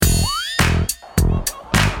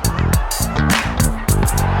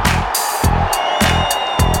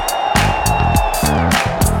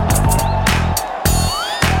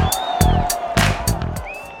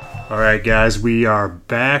right, guys, we are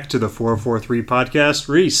back to the 443 podcast.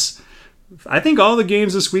 Reese, I think all the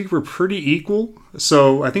games this week were pretty equal,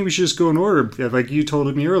 so I think we should just go in order, like you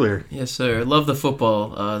told me earlier. Yes, sir. Love the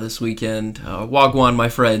football this weekend. Wagwan, my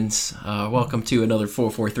friends. Welcome to another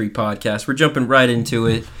 443 podcast. We're jumping right into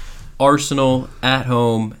it. Arsenal at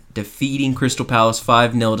home, defeating Crystal Palace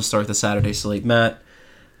 5-0 to start the Saturday slate. Matt,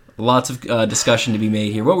 lots of discussion to be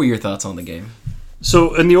made here. What were your thoughts on the game?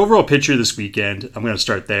 So, in the overall picture this weekend, I'm going to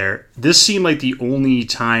start there. This seemed like the only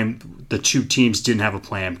time the two teams didn't have a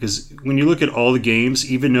plan. Because when you look at all the games,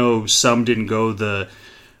 even though some didn't go the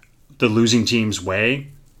losing team's way,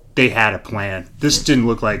 they had a plan. This didn't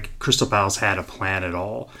look like Crystal Palace had a plan at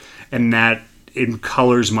all. And that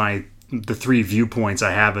colors the three viewpoints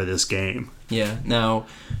I have of this game. Yeah. Now,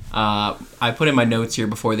 I put in my notes here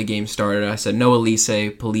before the game started. I said, no Elise,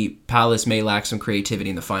 Palace may lack some creativity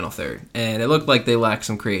in the final third. And it looked like they lacked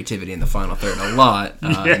some creativity in the final third a lot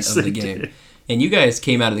yes, of the game. Did. And you guys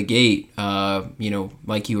came out of the gate,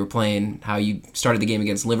 like you were playing, how you started the game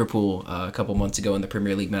against Liverpool a couple months ago in the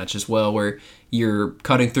Premier League match as well, where you're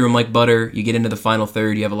cutting through them like butter. You get into the final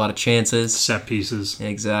third. You have a lot of chances. Set pieces.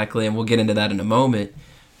 Exactly. And we'll get into that in a moment.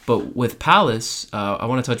 But with Palace, I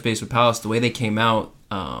want to touch base with Palace. The way they came out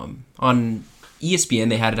on ESPN,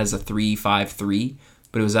 they had it as a 3-5-3,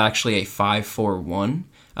 but it was actually a 5-4-1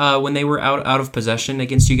 when they were out of possession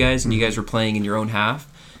against you guys, and you guys were playing in your own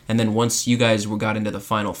half. And then once you guys got into the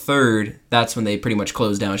final third, that's when they pretty much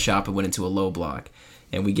closed down shop and went into a low block.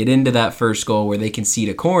 And we get into that first goal where they concede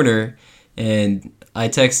a corner, and I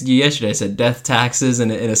texted you yesterday. I said death taxes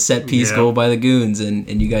and a set piece goal by the Goons,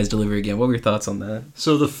 and you guys deliver again. What were your thoughts on that?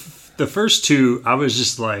 So the first two, I was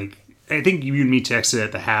just like, I think you and me texted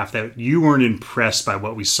at the half that you weren't impressed by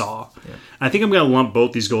what we saw. Yeah. I think I'm going to lump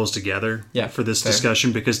both these goals together for this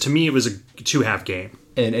discussion because to me it was a 2-half game.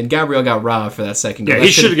 And Gabriel got robbed for that second goal. Yeah,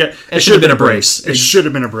 it should have been a brace. It should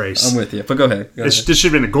have been a brace. I'm with you, but go ahead. This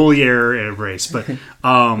should have been a goalie error and a brace. But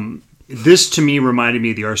this, to me, reminded me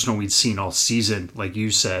of the Arsenal we'd seen all season, like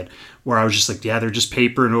you said, where I was just like, they're just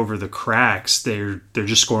papering over the cracks. They're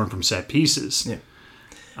just scoring from set pieces. Yeah.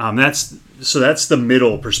 That's the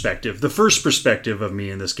middle perspective. The first perspective of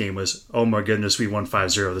me in this game was, oh my goodness, we won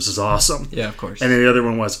 5-0. This is awesome. Yeah, of course. And then the other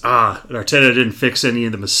one was, Arteta didn't fix any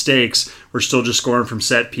of the mistakes. We're still just scoring from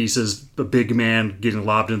set pieces. A big man getting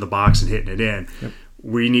lobbed in the box and hitting it in. Yep.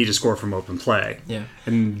 We need to score from open play. Yeah.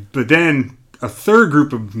 But then a third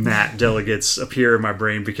group of Matt delegates appear in my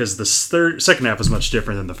brain because the second half was much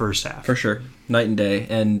different than the first half. For sure. Night and day.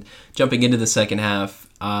 And jumping into the second half,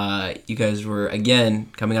 you guys were,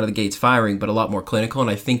 again, coming out of the gates firing, but a lot more clinical. And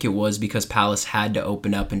I think it was because Palace had to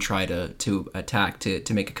open up and try to attack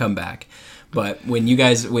to make a comeback. But when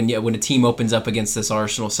a team opens up against this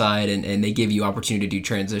Arsenal side and they give you opportunity to do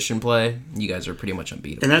transition play, you guys are pretty much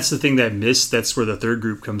unbeatable. And that's the thing that missed. That's where the third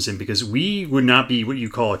group comes in because we would not be what you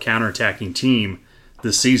call a counterattacking team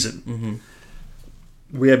this season. Mm-hmm.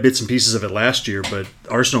 We had bits and pieces of it last year, but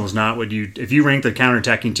Arsenal is not what you. If you rank the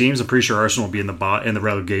counterattacking teams, I'm pretty sure Arsenal will be in the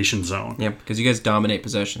relegation zone. Yeah, because you guys dominate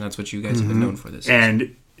possession. That's what you guys have been known for this season.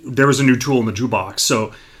 And there was a new tool in the toolbox.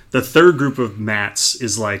 So the third group of Mats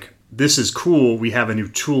is like, this is cool. We have a new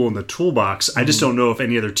tool in the toolbox. I just don't know if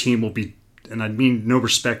any other team will be, and I mean no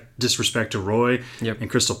disrespect to Roy and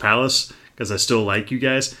Crystal Palace, because I still like you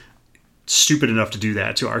guys, stupid enough to do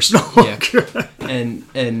that to Arsenal. Yeah.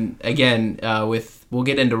 and again, we'll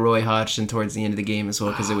get into Roy Hodgson towards the end of the game as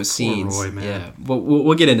well, because it was scenes. Roy, man. Yeah,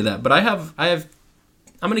 we'll get into that. But I'm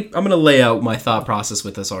gonna lay out my thought process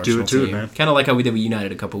with this Arsenal team, man. Kind of like how we did with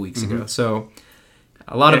United a couple weeks ago. So.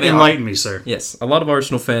 Enlighten me, sir. Yes, a lot of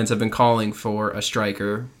Arsenal fans have been calling for a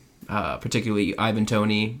striker, particularly Ivan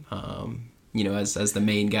Toney, as the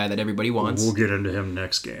main guy that everybody wants. We'll get into him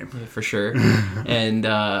next game. Yeah, for sure. And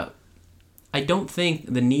I don't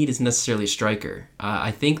think the need is necessarily a striker.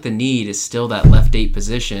 I think the need is still that left 8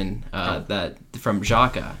 position that from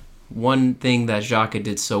Xhaka. One thing that Xhaka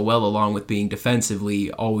did so well, along with being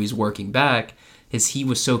defensively always working back, is he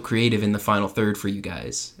was so creative in the final third for you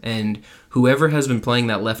guys. And whoever has been playing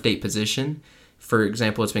that left 8 position, for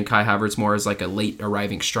example, it's been Kai Havertz more as like a late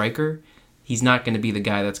arriving striker. He's not going to be the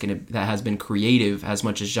guy that has been creative as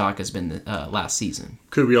much as Jacques has been last season.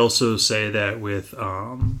 Could we also say that with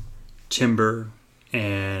Timber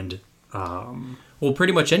and well,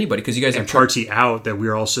 pretty much anybody, because you guys and Partey out, that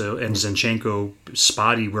we're also, and Zinchenko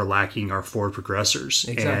spotty, we're lacking our forward progressors.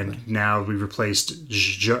 Exactly. And now we replaced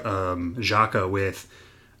Xhaka with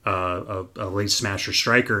a late smasher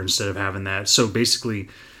striker instead of having that. So basically,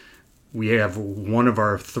 we have one of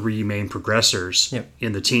our three main progressors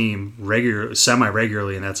in the team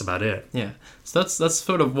semi-regularly, and that's about it. Yeah. So that's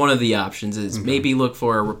sort of one of the options is maybe look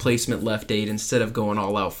for a replacement left aid instead of going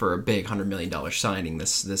all out for a big $100 million signing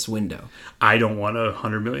this window. I don't want a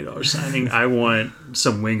 $100 million signing. I want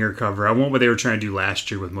some winger cover. I want what they were trying to do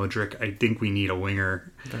last year with Mudryk. I think we need a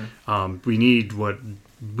winger. Okay. We need what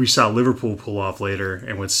we saw Liverpool pull off later,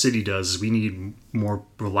 and what City does is we need more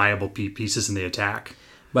reliable pieces in the attack.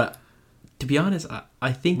 But to be honest,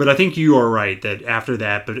 I think... But I think you are right that after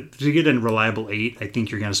that, but to get a reliable 8, I think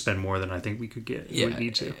you're going to spend more than I think we could get. Yeah, we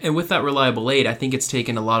need to. And with that reliable 8, I think it's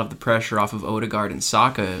taken a lot of the pressure off of Odegaard and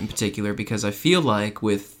Saka in particular, because I feel like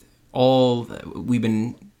with all... We've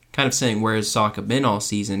been kind of saying, where has Saka been all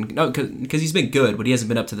season? No, because he's been good, but he hasn't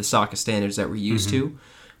been up to the Saka standards that we're used to.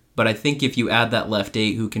 But I think if you add that left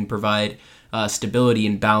 8 who can provide stability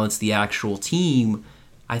and balance the actual team...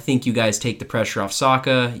 I think you guys take the pressure off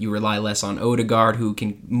Saka. You rely less on Odegaard, who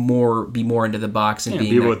can be more into the box and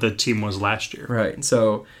be what the team was last year. Right.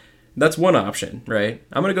 So that's one option, right?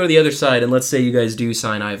 I'm going to go to the other side, and let's say you guys do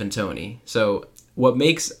sign Ivan Toney. So what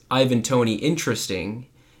makes Ivan Toney interesting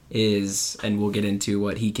is, and we'll get into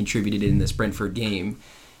what he contributed in this Brentford game,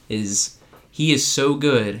 is he is so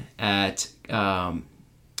good at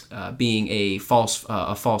being a false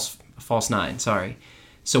nine. Sorry.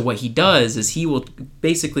 So what he does is he will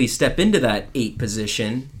basically step into that 8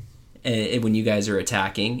 position when you guys are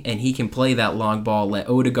attacking, and he can play that long ball, let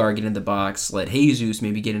Odegaard get in the box, let Jesus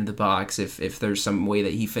maybe get into the box if there's some way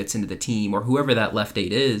that he fits into the team, or whoever that left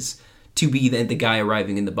 8 is, to be the guy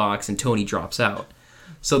arriving in the box, and Toney drops out.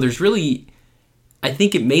 So there's really... I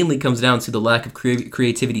think it mainly comes down to the lack of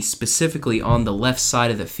creativity specifically on the left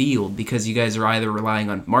side of the field, because you guys are either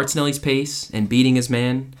relying on Martinelli's pace and beating his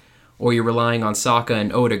man, or you're relying on Saka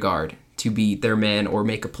and Odegaard to beat their man or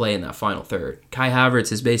make a play in that final third. Kai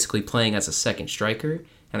Havertz is basically playing as a second striker,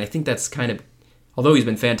 and I think that's kind of, although he's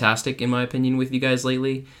been fantastic in my opinion with you guys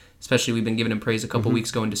lately, especially we've been giving him praise a couple weeks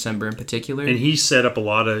ago in December in particular. And he set up a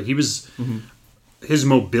lot of, his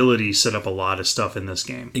mobility set up a lot of stuff in this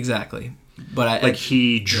game. Exactly. But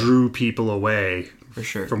he drew people away for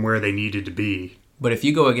sure from where they needed to be. But if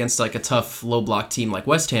you go against like a tough low block team like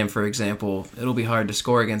West Ham, for example, it'll be hard to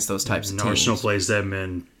score against those types of teams. Arsenal plays them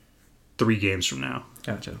in 3 games from now.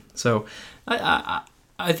 Gotcha. So I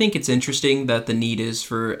think it's interesting that the need is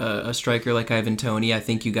for a striker like Ivan Toney. I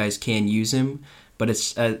think you guys can use him. But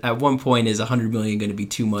it's at one point, is $100 million going to be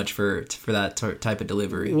too much for that type of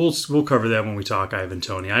delivery? We'll cover that when we talk Ivan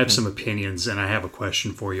Toney. I have some opinions, and I have a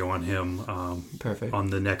question for you on him. Perfect.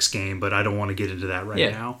 On the next game, but I don't want to get into that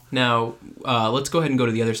now. Now, let's go ahead and go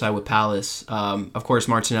to the other side with Palace. Of course,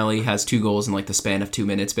 Martinelli has 2 goals in like the span of 2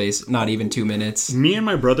 minutes, not even 2 minutes. Me and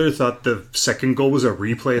my brother thought the second goal was a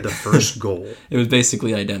replay of the first goal. It was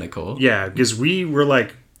basically identical. Yeah, because we were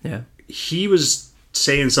like, he was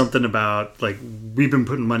saying something about, like, we've been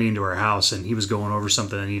putting money into our house, and he was going over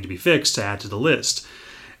something that needed to be fixed to add to the list.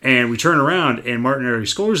 And we turn around, and Martinelli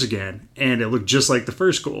scores again, and it looked just like the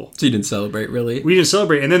first goal. So you didn't celebrate, really? We didn't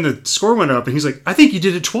celebrate, and then the score went up, and he's like, I think you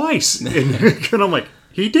did it twice. And I'm like,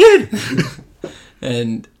 he did.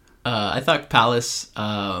 And I thought Palace...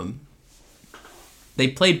 they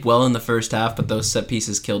played well in the first half, but those set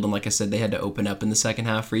pieces killed them. Like I said, they had to open up in the second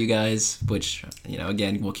half for you guys, which,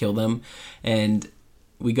 again, will kill them. And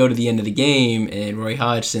we go to the end of the game, and Roy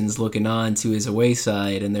Hodgson's looking on to his away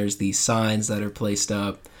side, and there's these signs that are placed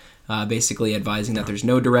up, basically advising that there's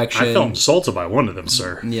no direction. I felt insulted by one of them,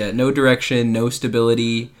 sir. Yeah, no direction, no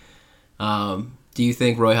stability. Do you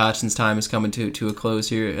think Roy Hodgson's time is coming to a close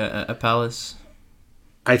here at Palace?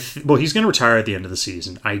 Well, he's going to retire at the end of the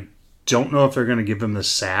season. I don't know if they're going to give him the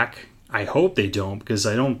sack. I hope they don't, because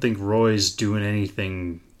I don't think Roy's doing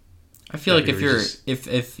anything. I feel like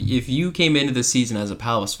if you came into the season as a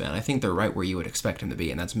Palace fan, I think they're right where you would expect him to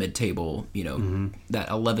be, and that's mid-table, that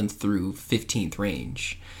 11th through 15th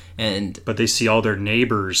range. But they see all their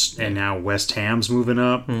neighbors, and now West Ham's moving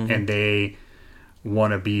up, and they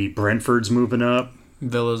want to be Brentford's moving up.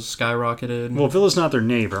 Villa's skyrocketed. Well, Villa's not their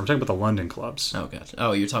neighbor. I'm talking about the London clubs. Oh, gotcha.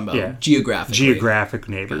 Oh, you're talking about geographic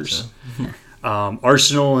neighbors. Gotcha.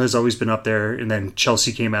 Arsenal has always been up there, and then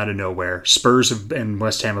Chelsea came out of nowhere. Spurs and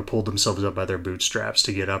West Ham have pulled themselves up by their bootstraps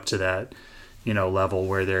to get up to that, level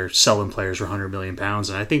where they're selling players for £100 million,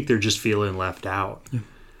 and I think they're just feeling left out. Yeah.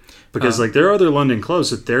 Because there are other London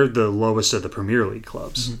clubs that they're the lowest of the Premier League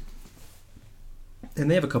clubs. And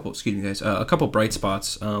they have a couple bright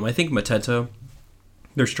spots. I think Mateta,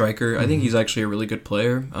 their striker, I think he's actually a really good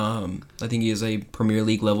player. I think he is a Premier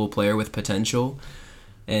League level player with potential.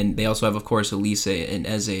 And they also have, of course, Elise and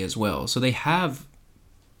Eze as well. So they have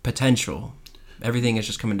potential. everything is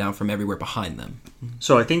just coming down from everywhere behind them.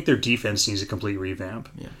 So I think their defense needs a complete revamp.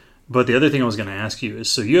 Yeah. But the other thing I was going to ask you is,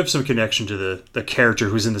 so you have some connection to the character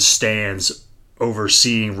who's in the stands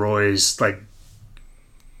overseeing Roy's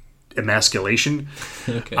emasculation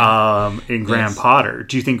in Graham Potter.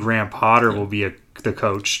 Do you think Graham Potter will be the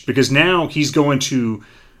coach? Because now he's going to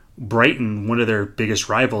Brighton, one of their biggest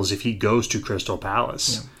rivals, if he goes to Crystal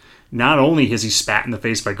Palace. Yeah. Not only has he spat in the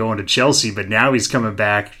face by going to Chelsea, but now he's coming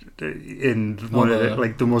back in one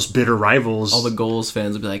of the most bitter rivals. All the goals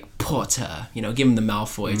fans will be like, Potter, give him the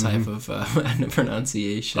Malfoy type of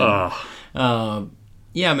pronunciation.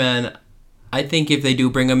 Yeah, man. I think if they do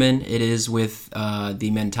bring him in, it is with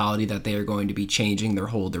the mentality that they are going to be changing their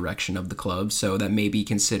whole direction of the club. So that may be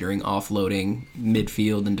considering offloading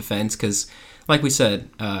midfield and defense because, like we said,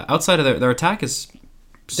 outside of their attack is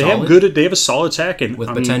solid. They have a solid attack and with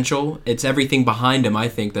potential. It's everything behind him. I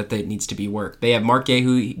think that needs to be worked. They have Mark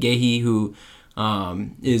Gahey, who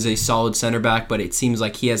is a solid center back, but it seems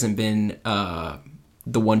like he hasn't been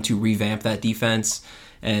the one to revamp that defense.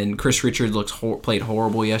 And Chris Richards played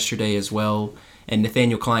horrible yesterday as well. And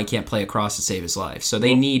Nathaniel Klein can't play across to save his life. So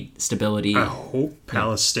they need stability. I hope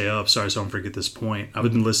Palace stay up. Sorry, so I don't forget this point. I've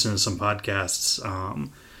been listening to some podcasts,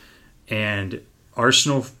 and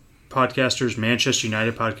Arsenal podcasters, Manchester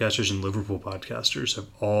United podcasters, and Liverpool podcasters have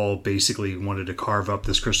all basically wanted to carve up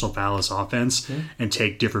this Crystal Palace offense and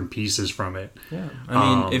take different pieces from it. Yeah,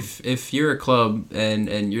 I mean, if you're a club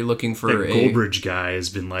and you're looking for that Goldbridge guy has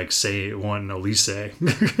been wanting Olise.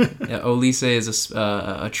 Yeah, Olise is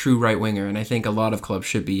a true right winger, and I think a lot of clubs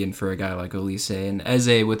should be in for a guy like Olise. And Eze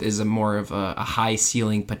is a more of a high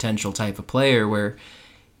ceiling potential type of player where.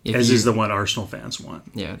 Eze is the one Arsenal fans want.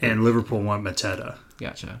 Yeah, and Liverpool want Mateta.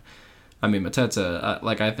 Gotcha. I mean, Mateta,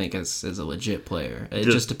 I think, is a legit player. It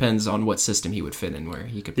just depends on what system he would fit in, where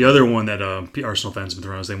he could. The other one that Arsenal fans have been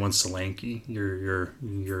throwing is they want Solanke, your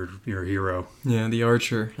hero. Yeah, the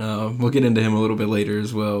Archer. We'll get into him a little bit later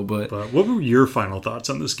as well. But what were your final thoughts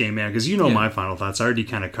on this game, man? Because my final thoughts. I already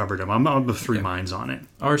kind of covered them. I'm of three minds on it.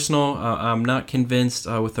 Arsenal, I'm not convinced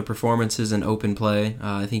with the performances and open play.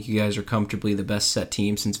 I think you guys are comfortably the best set piece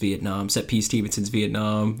team since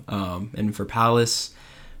Vietnam. And for Palace.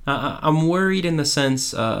 I'm worried in the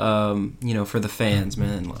sense, for the fans,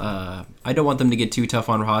 man. I don't want them to get too tough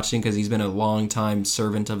on Hodgson because he's been a long-time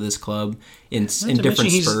servant of this club in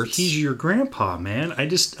different spurts. He's your grandpa, man.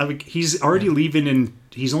 He's already leaving, and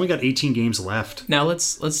he's only got 18 games left. Now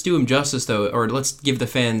let's do him justice, though, or let's give the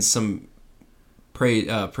fans some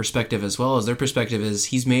perspective as well. As their perspective is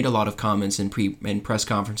he's made a lot of comments in press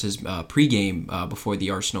conferences pre-game before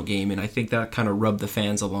the Arsenal game, and I think that kind of rubbed the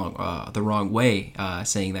fans along the wrong way,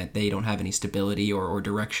 saying that they don't have any stability or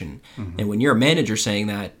direction. Mm-hmm. And when you're a manager saying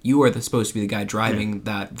that, you are supposed to be the guy driving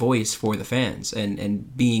that voice for the fans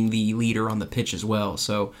and being the leader on the pitch as well.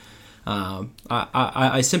 So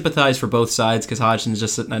I sympathize for both sides because Hodgson's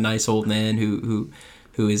just a nice old man who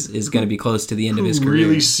is going to be close to the end of his career.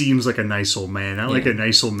 Really seems like a nice old man. Not like a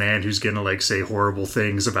nice old man who's going to say horrible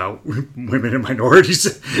things about women and minorities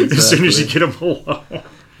as soon as you get him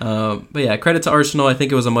alone. But yeah, credit to Arsenal. I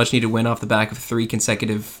think it was a much needed win off the back of 3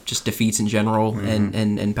 consecutive just defeats in general,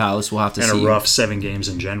 and Palace will have to see. And a rough 7 games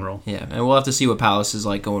in general. Yeah, and we'll have to see what Palace is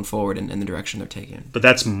like going forward and the direction they're taking. But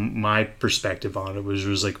that's my perspective on it.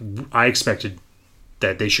 Was like I expected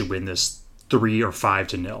that they should win this 3 or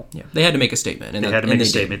 5-0. Yeah, they had to make a statement. And they had to make a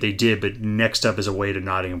statement. They did, but next up is away to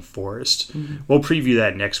Nottingham Forest. Mm-hmm. We'll preview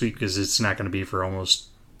that next week because it's not going to be for almost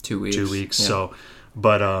 2 weeks. Yeah. So,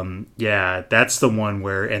 but that's the one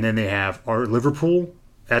where, and then they have Liverpool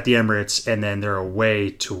at the Emirates, and then they're away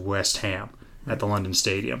to West Ham at the London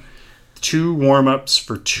Stadium. 2 warm-ups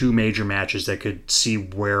for 2 major matches that could see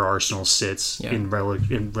where Arsenal sits in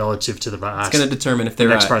relative to the last. It's going to determine if they're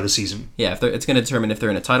next part of the season. Yeah, it's going to determine if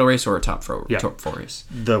they're in a title race or a top 4 race.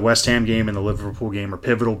 The West Ham game and the Liverpool game are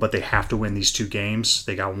pivotal, but they have to win these 2 games.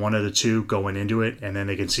 They got one of the 2 going into it, and then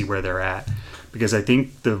they can see where they're at. Because I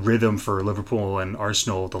think the rhythm for Liverpool and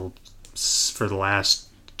Arsenal for the last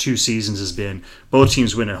 2 seasons has been both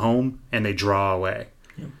teams win at home and they draw away.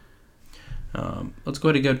 Let's go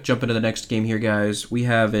ahead and jump into the next game here, guys. We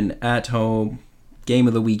have an at-home game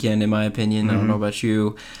of the weekend, in my opinion. I don't know about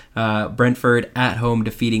you. Brentford at home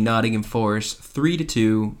defeating Nottingham Forest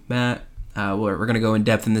 3-2. Matt, we're going to go in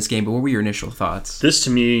depth in this game, but what were your initial thoughts? This, to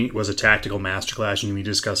me, was a tactical masterclass, and we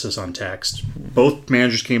discussed this on text. Both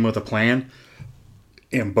managers came with a plan,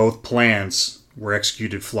 and both plans were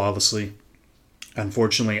executed flawlessly.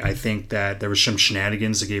 Unfortunately, I think that there was some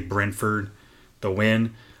shenanigans that gave Brentford the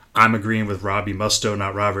win. I'm agreeing with Robbie Mustoe,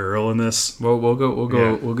 not Robbie Earl in this. We'll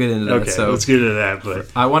get into that. Okay, so let's get into that.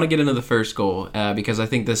 But I want to get into the first goal because I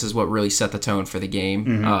think this is what really set the tone for the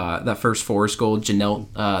game. That first Forest goal,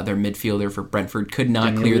 Janelt, their midfielder for Brentford, could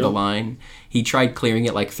not clear the line. He tried clearing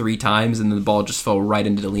it like 3 times, and then the ball just fell right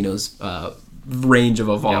into Delino's range of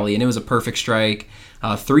a volley, and it was a perfect strike.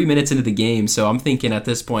 3 minutes into the game, so I'm thinking at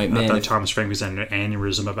this point, man. I thought Thomas Frank was having an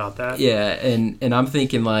aneurysm about that. Yeah, and I'm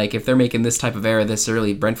thinking, like, if they're making this type of error this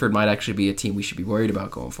early, Brentford might actually be a team we should be worried about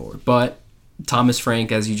going forward. But Thomas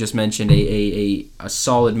Frank, as you just mentioned, a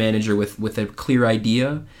solid manager with a clear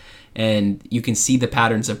idea, and you can see the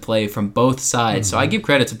patterns of play from both sides. So I give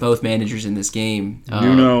credit to both managers in this game.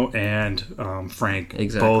 Nuno and Frank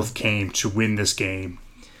both came to win this game.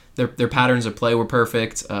 Their patterns of play were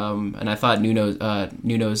perfect, and I thought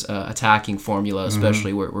Nuno's attacking formula,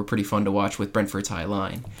 especially, were pretty fun to watch with Brentford's high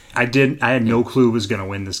line. I had no clue who was going to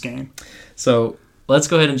win this game. So let's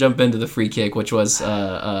go ahead and jump into the free kick, which was,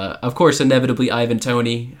 of course, inevitably Ivan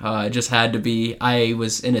Toney. It just had to be. I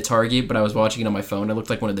was in a Target, but I was watching it on my phone. I looked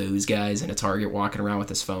like one of those guys in a Target walking around with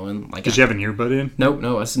his phone. Like, did you have an earbud in? Nope,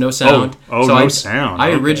 no sound. Oh, so no sound.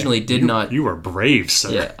 I originally did not. You were brave,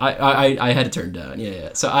 sir. Yeah, I had to turn down.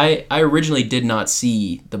 Yeah. So I originally did not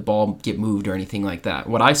see the ball get moved or anything like that.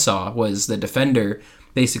 What I saw was the defender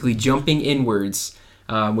basically jumping inwards,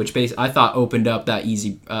 which I thought opened up that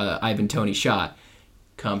easy Ivan Toney shot.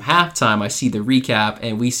 Come halftime, I see the recap,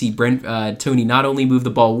 and we see Toney not only move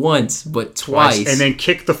the ball once, but twice. And then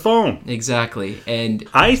kick the foam. Exactly. And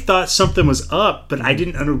I thought something was up, but I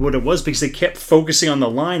didn't know what it was because they kept focusing on the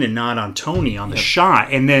line and not on Toney, on the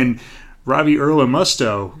shot. And then Robbie Earl and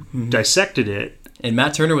Mustoe dissected it. And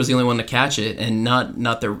Matt Turner was the only one to catch it, and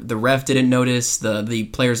not the ref didn't notice. The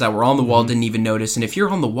players that were on the wall didn't even notice. And if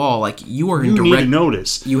you're on the wall, like, you are in direct. You need to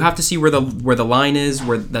notice. You have to see where the line is,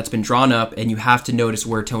 where that's been drawn up, and you have to notice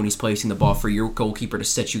where Toney's placing the ball for your goalkeeper to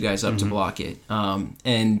set you guys up to block it.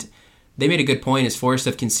 And they made a good point. As Forest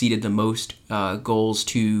have conceded the most goals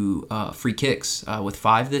to free kicks with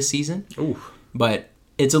 5 this season. Ooh. But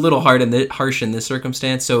it's a little harsh in this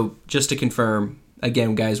circumstance. So just to confirm.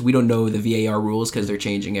 Again, guys, we don't know the VAR rules because they're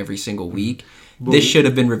changing every single week. This should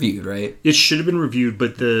have been reviewed, right? It should have been reviewed,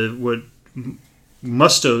 but what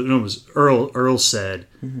Earl said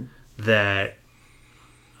that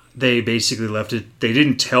they basically left it. They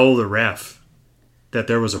didn't tell the ref that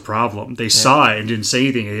there was a problem. They saw it and didn't say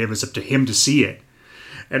anything. It was up to him to see it.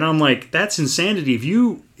 And I'm like, that's insanity. If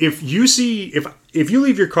you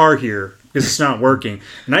leave your car here because it's not working,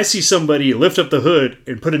 and I see somebody lift up the hood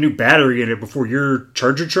and put a new battery in it before your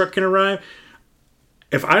charger truck can arrive,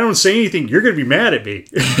 if I don't say anything, you're going to be mad at me.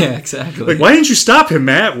 Yeah, exactly. Like, why didn't you stop him,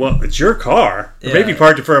 Matt? Well, it's your car. It may be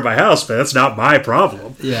parked in front of my house, but that's not my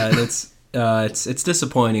problem. Yeah, and it's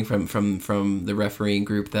disappointing from the refereeing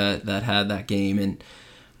group that had that game.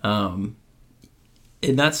 And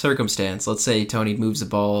in that circumstance, let's say Toney moves the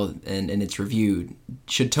ball and it's reviewed.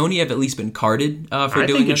 Should Toney have at least been carded for doing that? I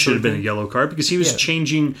think it should have been a yellow card because he was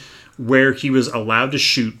changing where he was allowed to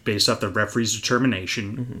shoot based off the referee's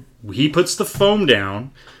determination. He puts the foam down.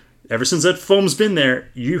 Ever since that foam's been there,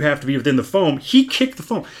 you have to be within the foam. He kicked the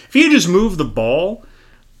foam. If he had just moved the ball,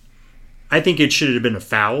 I think it should have been a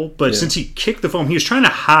foul. But since he kicked the foam, he was trying to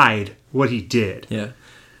hide what he did. Yeah.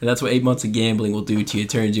 And that's what 8 months of gambling will do to you. It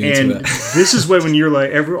turns you into a... This is when you're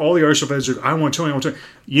like, all the Arsenal players are like, I want Toney.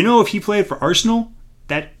 You know, if he played for Arsenal,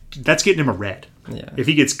 that's getting him a red. Yeah. If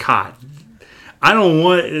he gets caught. I don't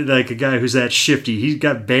want like a guy who's that shifty. He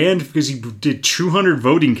got banned because he did 200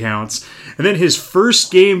 voting counts. And then his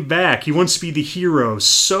first game back, he wants to be the hero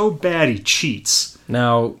so bad he cheats.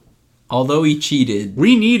 Now, although he cheated...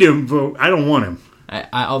 We need him, but I don't want him.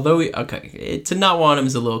 To not want him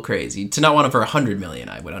is a little crazy. To not want him for $100 million,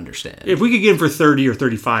 I would understand. If we could get him for 30 or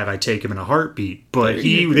 35, I'd take him in a heartbeat. But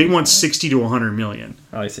they want 60 to 100 million.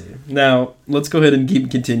 I see. Now let's go ahead and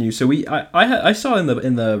continue. So I saw in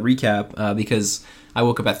the recap because I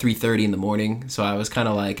woke up at 3:30 in the morning, so I was kind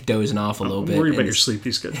of like dozing off a little bit. I'm worried about your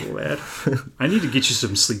sleepy schedule, lad. I need to get you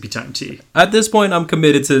some sleepy time tea. At this point, I'm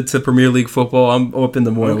committed to Premier League football. I'm up in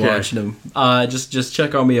the morning watching them. Just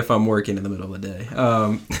check on me if I'm working in the middle of the day.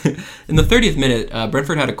 In the 30th minute,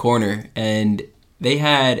 Brentford had a corner, and they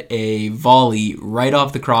had a volley right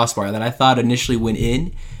off the crossbar that I thought initially went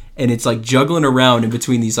in, and it's like juggling around in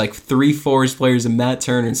between these like 3 Forest players and Matt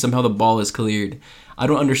Turner, and somehow the ball is cleared. I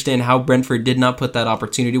don't understand how Brentford did not put that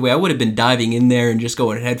opportunity away. I would have been diving in there and just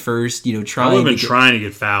going head first, trying to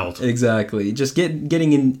get fouled. Exactly. Just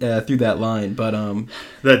getting in through that line. But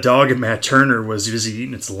that dog at Matt Turner was busy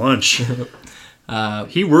eating its lunch.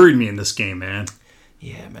 He worried me in this game, man.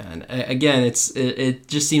 Yeah, man. Again, it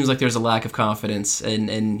just seems like there's a lack of confidence,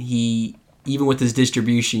 and he, even with his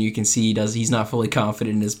distribution, you can see he's not fully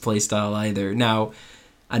confident in his play style either. Now,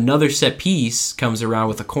 another set piece comes around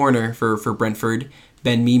with a corner for Brentford.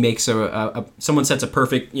 Ben Mee makes someone sets a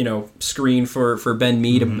perfect screen for Ben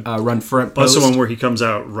Mee to run front post. Plus the one where he comes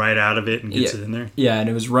out right out of it and gets it in there. Yeah, and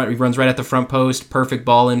he runs right at the front post. Perfect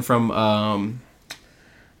ball in from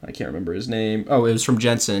I can't remember his name. Oh, it was from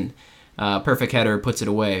Jensen. Perfect header, puts it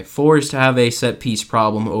away. Forest have a set piece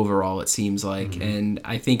problem overall, it seems like, and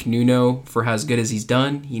I think Nuno, for as good as he's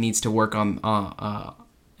done, he needs to work on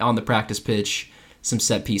the practice pitch some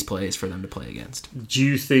set piece plays for them to play against. Do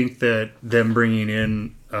you think that them bringing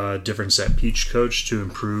in a different set piece coach to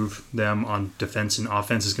improve them on defense and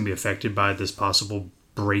offense is going to be affected by this possible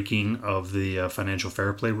breaking of the financial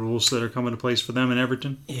fair play rules that are coming into place for them in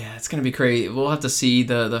Everton? Yeah, it's going to be crazy. We'll have to see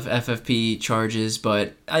the FFP charges,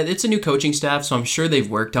 but it's a new coaching staff, so I'm sure they've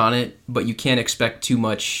worked on it, but you can't expect too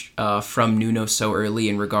much from Nuno so early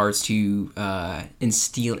in regards to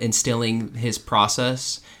instilling his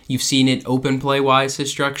process. You've seen it open play-wise,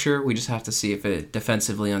 his structure. We just have to see if it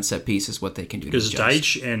defensively on set piece is what they can do. Because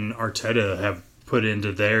Deitch and Arteta have put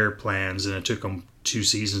into their plans, and it took them 2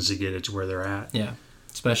 seasons to get it to where they're at. Yeah.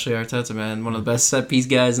 Especially Arteta, man. One of the best set-piece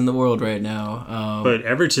guys in the world right now. But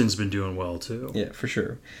Everton's been doing well, too. Yeah, for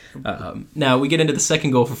sure. Now, we get into the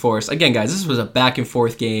second goal for Forest. Again, guys, this was a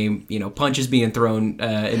back-and-forth game. Punches being thrown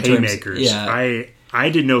in haymakers. Yeah. I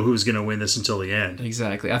didn't know who was going to win this until the end.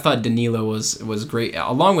 Exactly. I thought Danilo was great.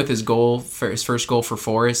 Along with his goal, for his first goal for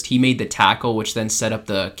Forest, he made the tackle, which then set up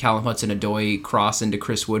the Callum Hudson-Odoi cross into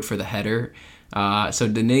Chris Wood for the header. So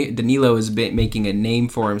Danilo is making a name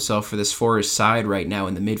for himself for this Forest side right now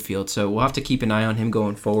in the midfield. So we'll have to keep an eye on him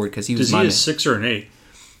going forward because he was. Does he a 6 or an 8?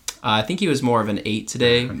 I think he was more of an 8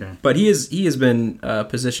 today. Okay. But he has been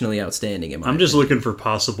positionally outstanding in my I'm just opinion. looking for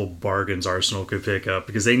possible bargains Arsenal could pick up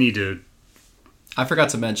because they need to. I forgot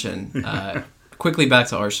to mention quickly back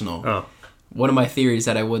to Arsenal. Oh. One of my theories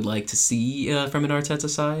that I would like to see from an Arteta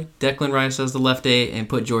side, Declan Rice as the left 8 and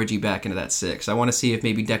put Georgie back into that 6. I want to see if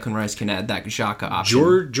maybe Declan Rice can add that Xhaka option.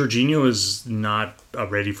 Jorginho is not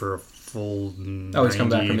ready for a full 90. Oh, he's come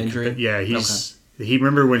back from injury? Yeah, he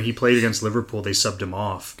remember when he played against Liverpool, they subbed him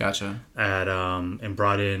off. Gotcha. And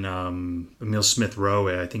brought in Emile Smith-Rowe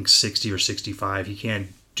at I think 60 or 65. He can't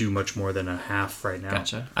do much more than a half right now.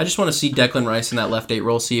 Gotcha. I just want to see Declan Rice in that left 8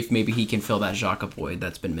 role, see if maybe he can fill that Xhaka void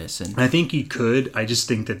that's been missing. I think he could. I just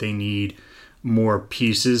think that they need more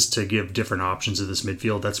pieces to give different options to this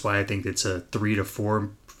midfield. That's why I think it's a 2 to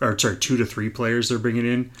 3 players they're bringing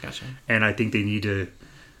in. Gotcha. And I think they need to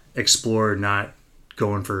explore not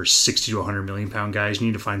going for 60 to 100 million pound guys. You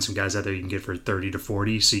need to find some guys out there you can get for 30 to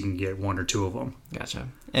 40 so you can get 1 or 2 of them. Gotcha.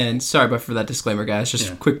 And sorry about for that disclaimer, guys. Just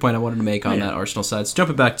a quick point I wanted to make on that Arsenal side. So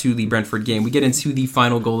jumping back to the Brentford game, we get into the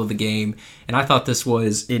final goal of the game, and I thought this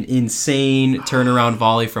was an insane turnaround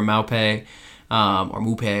volley from Maupay, or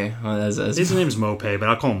Mupay. His name's Mopay, but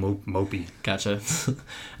I'll call him Mopey. Gotcha.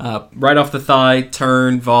 Right off the thigh,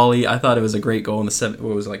 turn, volley. I thought it was a great goal in the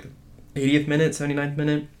 80th minute, 79th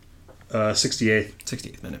minute? 68th.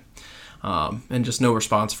 68th minute. And just no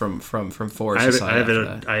response from Forest.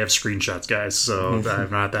 I have screenshots, guys, so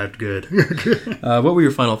I'm not that good. What were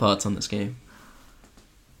your final thoughts on this game?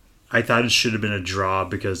 I thought it should have been a draw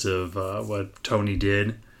because of what Toney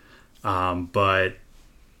did. But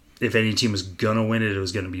if any team was going to win it, it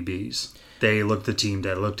was going to be Bees. They looked the team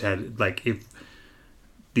that looked at, like, if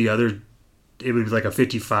the other, it would be like a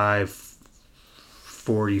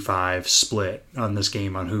 55-45 split on this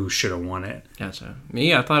game on who should have won it. Gotcha.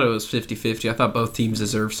 Me, I thought it was 50-50. I thought both teams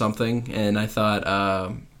deserved something, and I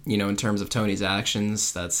thought, in terms of Toney's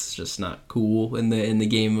actions, that's just not cool in the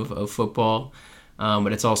game of football.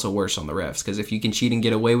 But it's also worse on the refs, because if you can cheat and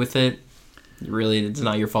get away with it, really, it's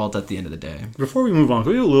not your fault at the end of the day. Before we move on,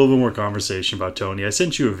 can we have a little bit more conversation about Toney? I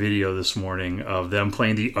sent you a video this morning of them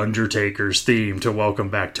playing the Undertaker's theme to welcome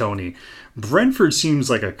back Toney. Brentford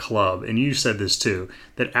seems like a club, and you said this too,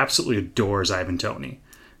 that absolutely adores Ivan Toney.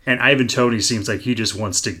 And Ivan Toney seems like he just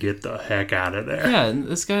wants to get the heck out of there. Yeah, and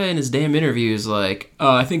this guy in his damn interview is like,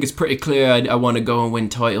 I think it's pretty clear I want to go and win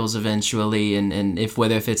titles eventually, and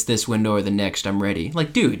whether if it's this window or the next, I'm ready.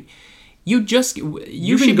 Like, dude, you've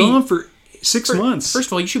been gone for 6 months. First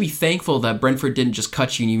of all, you should be thankful that Brentford didn't just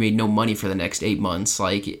cut you and you made no money for the next 8 months.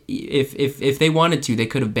 Like, if they wanted to, they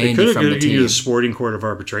could have banned you from the team. They could have gone to the Sporting Court of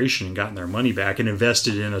Arbitration and gotten their money back and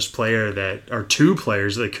invested in a player that are 2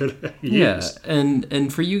 players they could have used. Yeah,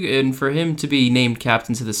 and for him to be named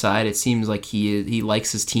captain to the side, it seems like he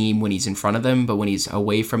likes his team when he's in front of them, but when he's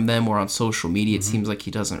away from them or on social media, it seems like he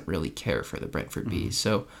doesn't really care for the Brentford Bees.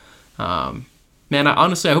 So, Man,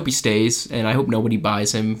 honestly, I hope he stays, and I hope nobody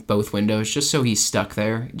buys him both windows, just so he's stuck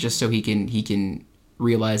there, just so he can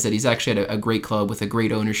realize that he's actually at a great club with a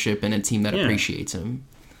great ownership and a team that appreciates him.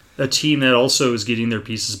 A team that also is getting their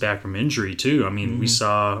pieces back from injury, too. I mean, we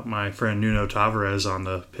saw my friend Nuno Tavares on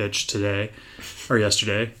the pitch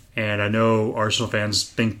yesterday, and I know Arsenal fans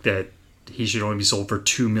think that he should only be sold for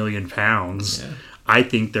 £2 million. Yeah. I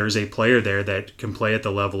think there's a player there that can play at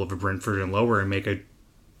the level of a Brentford and lower and make a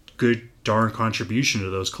good darn contribution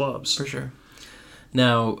to those clubs. For sure.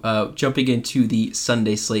 Now, jumping into the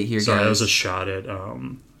Sunday slate here, Sorry, guys. That was a shot at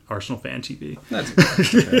Arsenal Fan TV. That's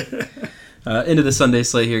okay. Into the Sunday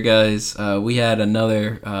slate here, guys. We had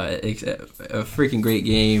another a freaking great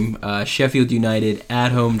game. Sheffield United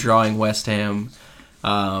at home drawing West Ham.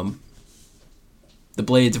 The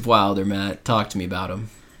Blades of Wilder, Matt. Talk to me about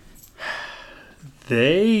them.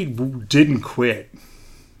 They didn't quit.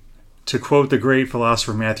 To quote the great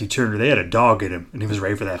philosopher Matthew Turner, they had a dog in him, and he was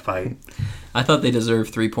ready for that fight. I thought they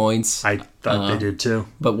deserved 3 points. I thought they did too.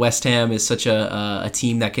 But West Ham is such a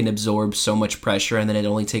team that can absorb so much pressure, and then it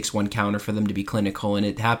only takes one counter for them to be clinical. And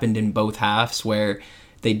it happened in both halves where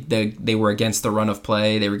they were against the run of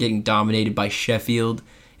play. They were getting dominated by Sheffield,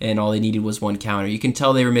 and all they needed was one counter. You can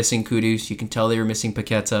tell they were missing Kudus. You can tell they were missing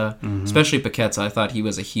Paqueta, especially Paqueta. I thought he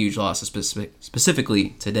was a huge loss, specifically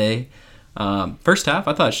today. First half,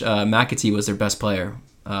 I thought McAtee was their best player.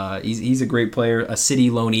 He's a great player, a City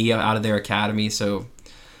loanee out of their academy. So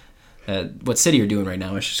what City are doing right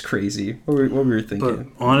now is just crazy. What were you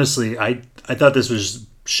thinking? But honestly, I thought this was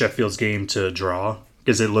Sheffield's game to draw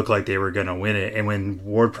because it looked like they were going to win it. And when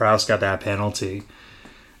Ward-Prowse got that penalty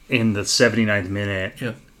in the 79th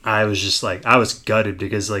minute, I was just like, I was gutted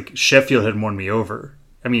because like Sheffield had won me over.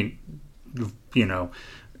 I mean, you know,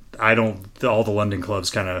 all the London clubs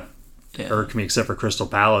kind of irk me except for Crystal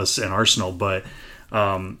Palace and Arsenal, but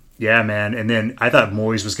yeah, man. And then I thought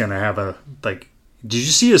Moyes was gonna have did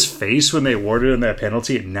you see his face when they awarded him that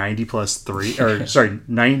penalty at 90 plus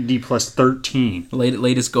 13?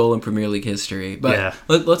 Latest goal in Premier League history. But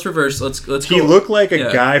let's reverse. Let's go. He looked like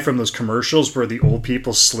a guy from those commercials where the old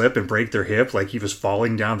people slip and break their hip, like he was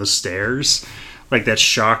falling down the stairs, like that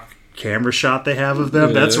shock camera shot they have of them.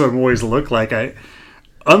 Yeah. That's what Moyes looked like.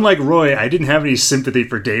 Unlike Roy, I didn't have any sympathy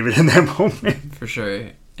for David in that moment. For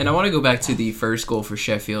sure. And I want to go back to the first goal for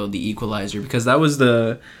Sheffield, the equalizer, because that was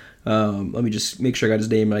the... let me just make sure I got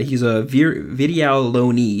his name right. He's a Villarreal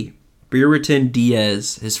loanee, Brereton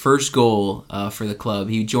Diaz, his first goal for the club.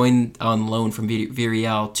 He joined on loan from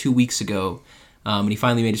Villarreal 2 weeks ago, and he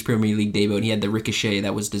finally made his Premier League debut, and he had the ricochet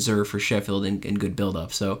that was deserved for Sheffield and good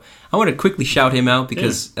build-up. So I want to quickly shout him out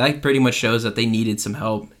because that pretty much shows that they needed some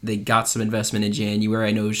help. They got some investment in January.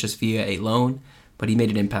 I know it was just via a loan, but he made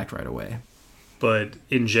an impact right away. But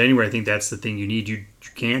in January, I think that's the thing you need. You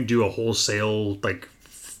can't do a wholesale,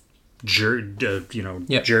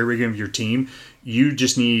 jerry-rigging of your team. You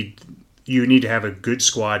just need to have a good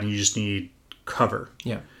squad, and you just need cover.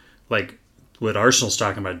 Yeah. Like what Arsenal's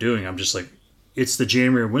talking about doing, I'm just like, it's the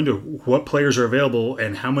January window. What players are available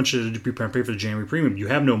and how much did you pay for the January premium? You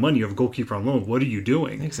have no money. You have a goalkeeper on loan. What are you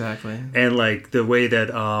doing? Exactly. And like the way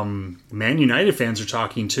that Man United fans are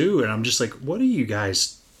talking too, and I'm just like, what are you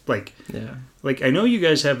guys like? Yeah. Like I know you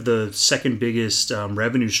guys have the second biggest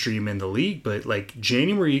revenue stream in the league, but like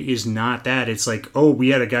January is not that. It's like, oh, we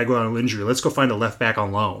had a guy go out on injury. Let's go find a left back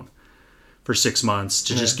on loan for 6 months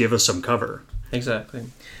to just give us some cover. Exactly.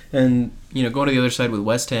 And, going to the other side with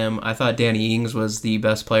West Ham, I thought Danny Ings was the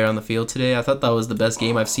best player on the field today. I thought that was the best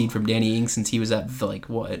game I've seen from Danny Ings since he was at,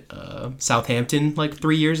 Southampton,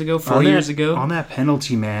 3 years ago, 4 years ago. On that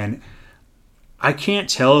penalty, man, I can't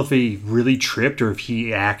tell if he really tripped or if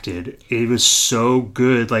he acted. It was so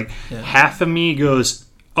good. Half of me goes,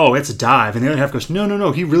 oh, it's a dive. And the other half goes,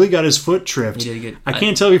 no, he really got his foot tripped. He did good. I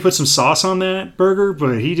can't tell if he put some sauce on that burger,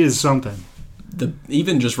 but he did something.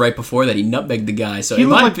 Even just right before that, he nutmegged the guy. So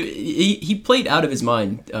he played out of his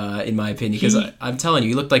mind, in my opinion. Because I'm telling you,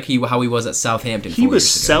 he looked like how he was at Southampton. He was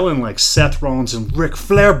selling like Seth Rollins and Ric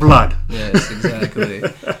Flair blood. Yes, exactly.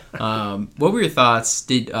 What were your thoughts?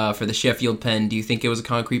 For the Sheffield pen? Do you think it was a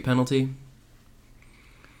concrete penalty?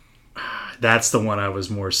 That's the one I was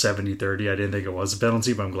more 70-30. I didn't think it was a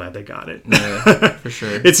penalty, but I'm glad they got it. Yeah, for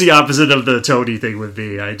sure. It's the opposite of the Toney thing with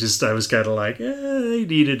me. I was kind of like, they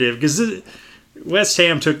needed it because West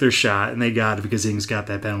Ham took their shot and they got it because Ings got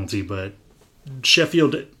that penalty, but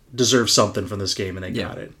Sheffield deserved something from this game and they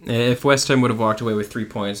got it. If West Ham would have walked away with 3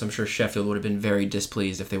 points, I'm sure Sheffield would have been very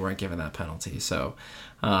displeased if they weren't given that penalty. So,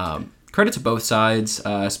 credit to both sides,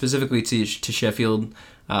 specifically to Sheffield.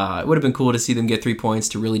 It would have been cool to see them get 3 points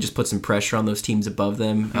to really just put some pressure on those teams above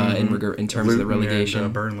them in terms of the relegation.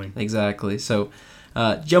 And, Burnley. Exactly. So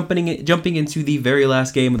jumping into the very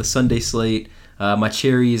last game of the Sunday slate, my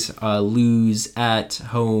Cherries lose at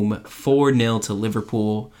home 4-0 to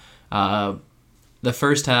Liverpool. The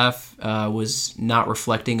first half was not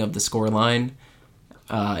reflecting of the scoreline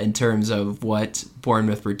in terms of what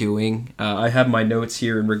Bournemouth were doing. I have my notes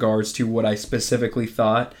here in regards to what I specifically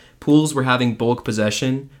thought. Pools were having bulk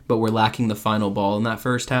possession, but were lacking the final ball in that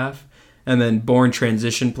first half. And then Bournemouth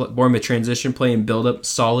transition play and build-up,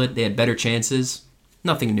 solid. They had better chances.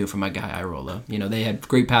 Nothing new from my guy, Irola. They had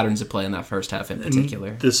great patterns of play in that first half in particular.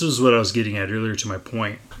 And this is what I was getting at earlier to my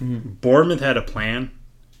point. Bournemouth had a plan.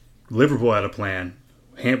 Liverpool had a plan.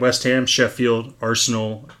 West Ham, Sheffield,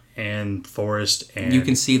 Arsenal, and Forest. And you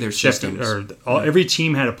can see their systems. Every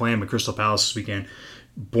team had a plan with Crystal Palace this weekend.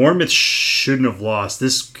 Bournemouth shouldn't have lost.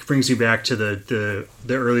 This brings me back to the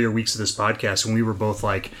earlier weeks of this podcast when we were both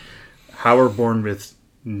like, how are Bournemouth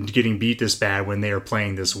getting beat this bad when they are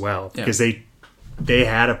playing this well? Because they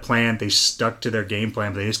had a plan. They stuck to their game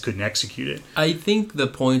plan, but they just couldn't execute it. I think the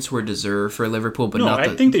points were deserved for Liverpool, but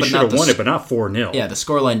I think they should have won it, but not 4-0. Yeah, the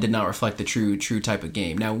scoreline did not reflect the true type of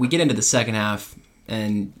game. Now, we get into the second half,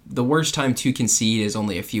 and the worst time to concede is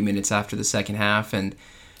only a few minutes after the second half, and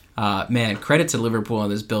man, credit to Liverpool on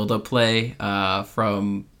this build-up play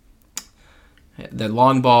from the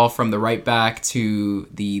long ball from the right back to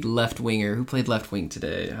the left winger. Who played left wing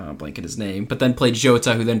today? I'm blanking his name. But then played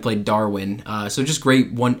Jota, who then played Darwin. So just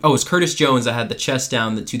great one. Oh, it's Curtis Jones that had the chest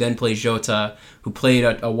down to then play Jota, who played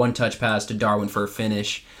a one-touch pass to Darwin for a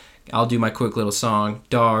finish. I'll do my quick little song.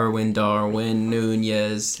 Darwin,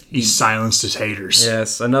 Nunez. He silenced his haters.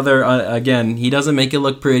 Yes, another, again, he doesn't make it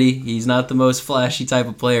look pretty. He's not the most flashy type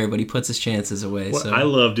of player, but he puts his chances away. What I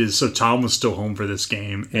loved is, so Tom was still home for this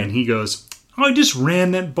game, and he goes, oh, he just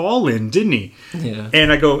ran that ball in, didn't he? Yeah.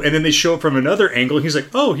 And I go, and then they show it from another angle, and he's like,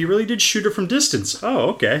 oh, he really did shoot it from distance.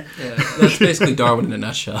 Oh, okay. Yeah, that's basically Darwin in a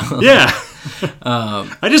nutshell. Yeah.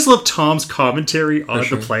 I just love Tom's commentary on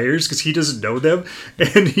the players because he doesn't know them,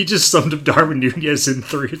 and he just summed up Darwin Nunez in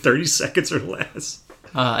 30 seconds or less.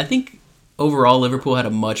 I think overall Liverpool had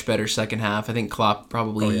a much better second half. I think Klopp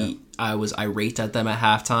probably was irate at them at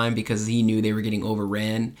halftime because he knew they were getting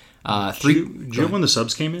overran. Do you know when the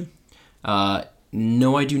subs came in?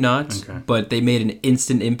 No, I do not. Okay. But they made an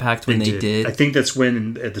instant impact when they did. I think that's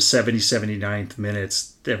when at the 79th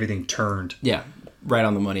minutes everything turned. Yeah. Right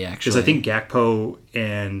on the money, actually. Because I think Gakpo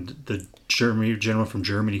and the general from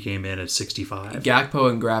Germany came in at 65. Gakpo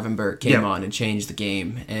and Gravenberch came on and changed the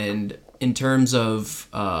game. And in terms of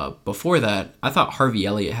before that, I thought Harvey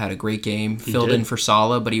Elliott had a great game. Filled in for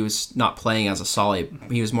Salah, but he was not playing as a Salah.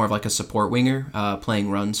 He was more of like a support winger,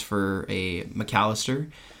 playing runs for a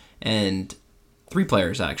McAllister. And 3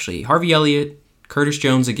 players, actually. Harvey Elliott, Curtis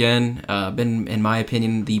Jones again, been, in my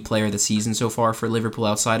opinion, the player of the season so far for Liverpool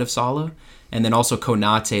outside of Salah. And then also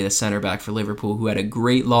Konate, the center back for Liverpool, who had a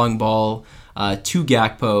great long ball to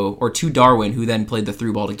Gakpo, or to Darwin, who then played the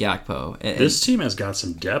through ball to Gakpo. And this team has got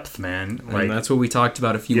some depth, man. And that's what we talked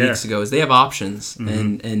about a few weeks ago, is they have options,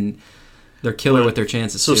 and they're killer with their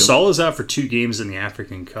chances, so too. So Salah's out for 2 games in the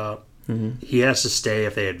African Cup. Mm-hmm. He has to stay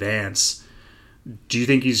if they advance. Do you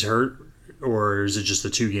think he's hurt, or is it just the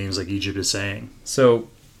 2 games like Egypt is saying? So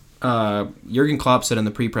Jurgen Klopp said in the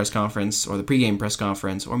pre-press conference, or the pre-game press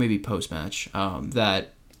conference, or maybe post-match,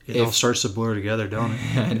 that it all starts to blur together, don't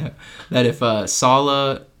it? I know. That if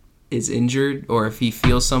Salah is injured, or if he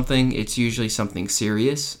feels something, it's usually something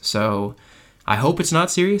serious. So I hope it's not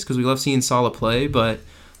serious, because we love seeing Salah play, but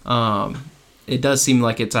it does seem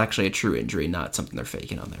like it's actually a true injury, not something they're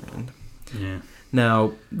faking on their end. Yeah.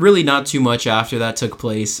 Now, really not too much after that took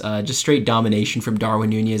place. Just straight domination from Darwin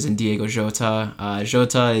Nunez and Diego Jota.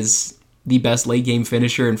 Jota is the best late-game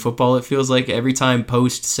finisher in football, it feels like. Every time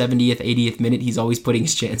post 70th, 80th minute, he's always putting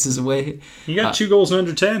his chances away. He got 2 goals in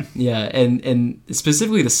under 10. Yeah, and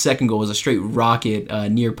specifically the second goal was a straight rocket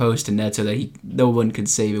near post to Neto that no one could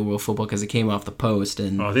save in world football because it came off the post.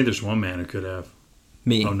 And I think there's one man who could have.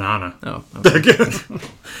 Me. Nana. Oh, okay.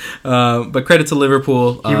 But credit to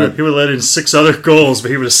Liverpool. He would let in 6 other goals, but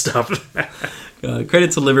he would have stopped.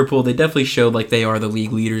 Credit to Liverpool. They definitely showed like they are the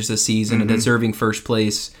league leaders this season and deserving first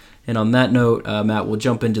place. And on that note, Matt, we'll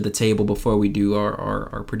jump into the table before we do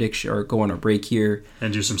our prediction, or go on our break here.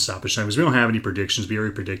 And do some stoppage time, because we don't have any predictions. We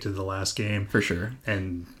already predicted the last game. For sure.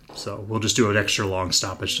 And So we'll just do an extra long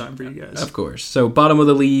stoppage time for you guys. Of course. So bottom of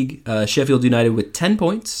the league, Sheffield United with 10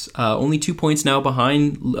 points, only 2 points now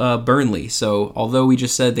behind Burnley. So although we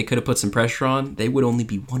just said they could have put some pressure on, they would only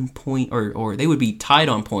be 1 point, or they would be tied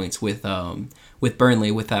on points with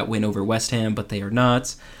Burnley with that win over West Ham, but they are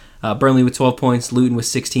not. Burnley with 12 points, Luton with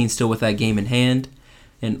 16, still with that game in hand.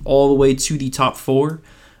 And all the way to the top 4,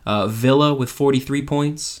 Villa with 43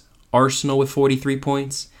 points, Arsenal with 43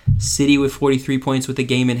 points, City with 43 points with the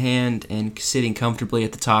game in hand, and sitting comfortably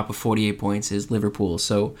at the top with 48 points is Liverpool.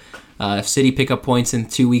 So if City pick up points in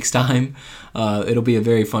 2 weeks' time, it'll be a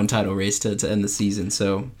very fun title race to end the season.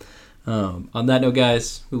 So on that note,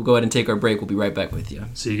 guys, we'll go ahead and take our break. We'll be right back with you.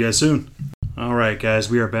 See you guys soon. All right, guys,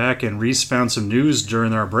 we are back, and Reese found some news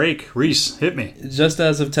during our break. Reese, hit me. Just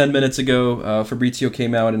as of 10 minutes ago, Fabrizio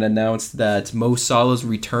came out and announced that Mo Salah's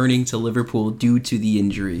returning to Liverpool due to the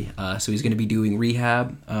injury. So he's going to be doing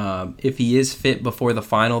rehab. If he is fit before the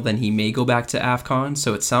final, then he may go back to AFCON.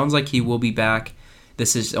 So it sounds like he will be back.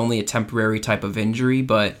 This is only a temporary type of injury,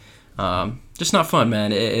 but just not fun,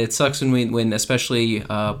 man. It sucks when especially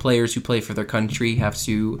players who play for their country have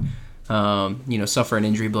to suffer an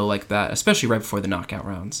injury blow like that, especially right before the knockout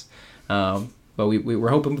rounds. But we're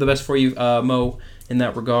hoping for the best for you, Mo, in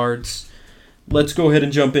that regards. Let's go ahead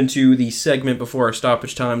and jump into the segment before our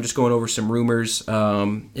stoppage time, just going over some rumors.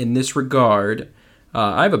 In this regard,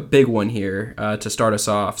 I have a big one here to start us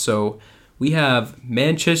off. So we have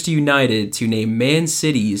Manchester United to name Man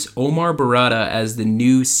City's Omar Barada as the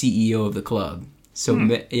new CEO of the club. So,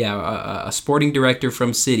 a sporting director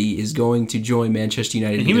from City is going to join Manchester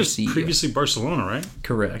United. And he was previously Barcelona, right?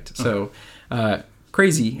 Correct. So,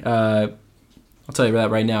 crazy. I'll tell you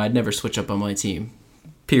that right now. I'd never switch up on my team,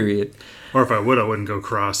 period. Or if I would, I wouldn't go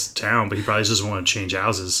cross town, but he probably just doesn't want to change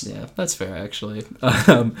houses. Yeah, that's fair, actually.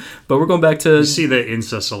 But we're going back to... You see that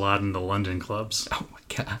incest a lot in the London clubs. Oh, my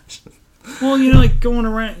gosh. Well, like going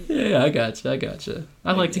around... Yeah, I gotcha.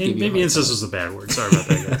 I like to give you... Maybe incest was a bad word. Sorry about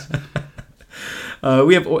that, guys.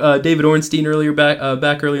 We have David Ornstein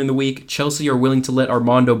back earlier in the week. Chelsea are willing to let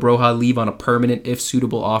Armando Broja leave on a permanent if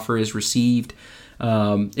suitable offer is received.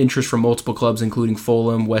 Interest from multiple clubs, including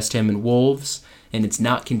Fulham, West Ham, and Wolves, and it's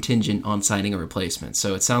not contingent on signing a replacement.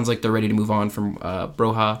 So it sounds like they're ready to move on from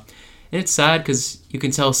Broja. And it's sad because you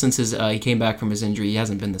can tell since he came back from his injury, he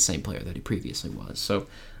hasn't been the same player that he previously was. So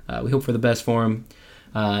we hope for the best for him.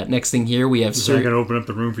 Next thing here, we have... Is that going to open up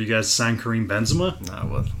the room for you guys to sign Karim Benzema?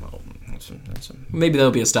 No, well, maybe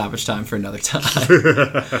that'll be a stoppage time for another time.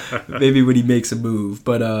 Maybe when he makes a move.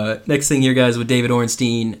 But next thing here, guys, with David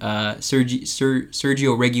Ornstein, Sergio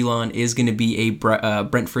Reguilon is going to be a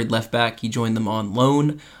Brentford left back. He joined them on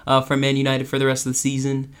loan from Man United for the rest of the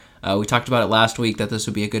season. We talked about it last week that this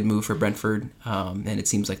would be a good move for Brentford, and it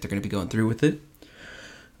seems like they're going to be going through with it.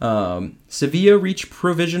 Sevilla reached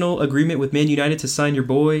provisional agreement with Man United to sign your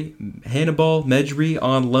boy Hannibal Mejbri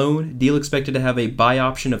on loan. Deal expected to have a buy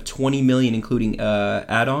option of $20 million, including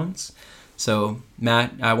add-ons. So,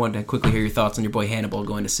 Matt, I wanted to quickly hear your thoughts on your boy Hannibal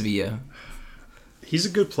going to Sevilla. He's a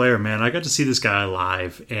good player, man. I got to see this guy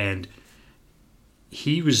live, and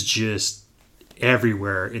he was just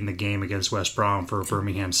everywhere in the game against West Brom for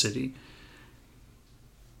Birmingham City.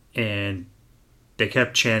 And they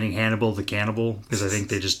kept chanting Hannibal the Cannibal because I think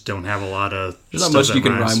they just don't have a lot of There's not much you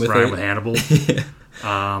can rhyme with Hannibal.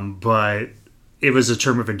 But it was a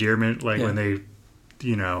term of endearment, when they,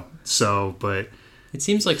 but... It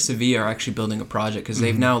seems like Sevilla are actually building a project because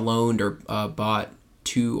they've now loaned or bought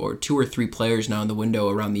two or three players now in the window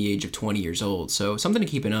around the age of 20 years old. So something to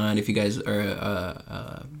keep an eye on if you guys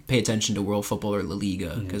are pay attention to world football or La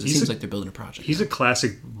Liga, because it seems like they're building a project. He's a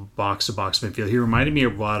classic box-to-box midfield. He reminded me a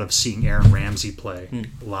lot of seeing Aaron Ramsey play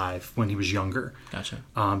live when he was younger. Gotcha.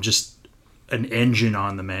 Just an engine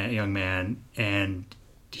on the young man, and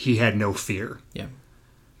he had no fear. Yeah.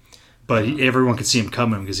 But everyone could see him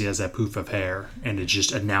coming because he has that poof of hair, and it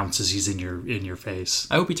just announces he's in your face.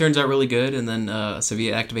 I hope he turns out really good, and then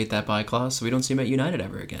Sevilla activate that buy clause so we don't see him at United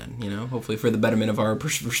ever again. Hopefully for the betterment of our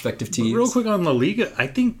respective teams. But real quick on La Liga, I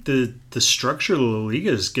think the structure of La Liga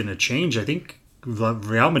is going to change. I think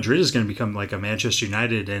Real Madrid is going to become like a Manchester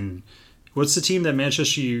United, and what's the team that Manchester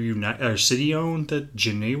City owned? That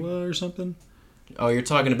Genoa or something? Oh, you're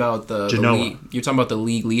talking about the league. You're talking about the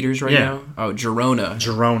league leaders right now. Oh,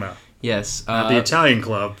 Girona. Yes. The Italian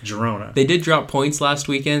club, Girona. They did drop points last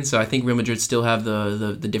weekend, so I think Real Madrid still have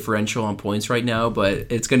the differential on points right now, but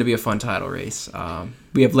it's going to be a fun title race.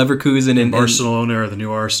 We have Leverkusen and Barcelona are the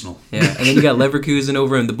new Arsenal. Yeah, and then you got Leverkusen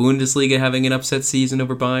over in the Bundesliga having an upset season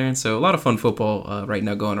over Bayern, so a lot of fun football right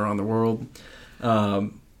now going around the world.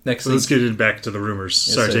 Next So let's get back to the rumors.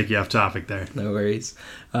 Yes, Sorry to sir. take you off topic there. No worries.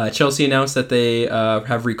 Chelsea announced that they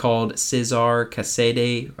have recalled Cesar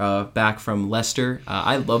Casede back from Leicester.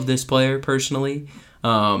 I love this player personally.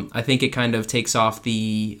 I think it kind of takes off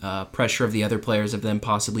the pressure of the other players of them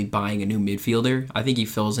possibly buying a new midfielder. I think he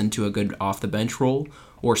fills into a good off-the-bench role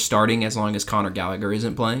or starting as long as Conor Gallagher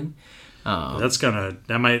isn't playing. Does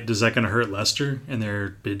that gonna hurt Leicester in their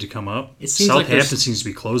bid to come up? It seems like Southampton seems to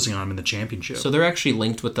be closing on them in the championship. So they're actually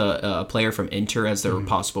linked with a player from Inter as their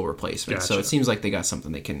possible replacement. Gotcha. So it seems like they got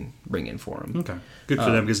something they can bring in for him. Okay, good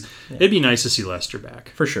for them because it'd be nice to see Leicester back.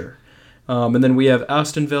 For sure. And then we have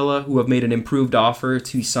Aston Villa, who have made an improved offer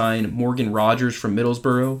to sign Morgan Rogers from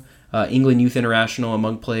Middlesbrough, England Youth International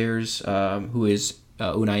among players, who is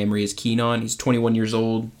Unai Emery is keen on. He's 21 years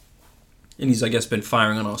old, and he's, I guess, been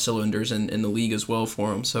firing on all cylinders in the league as well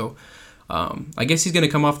for him. So I guess he's going to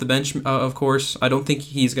come off the bench, of course. I don't think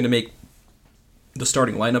he's going to make the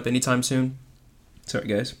starting lineup anytime soon. Sorry,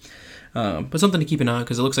 guys. But something to keep an eye on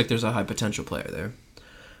because it looks like there's a high potential player there.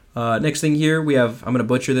 Next thing here, we have, I'm going to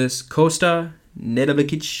butcher this, Kosta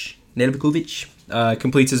Nedeljkovic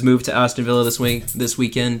completes his move to Aston Villa this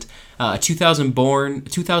weekend.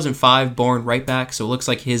 2005 born right back, so it looks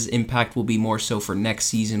like his impact will be more so for next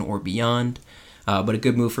season or beyond. But a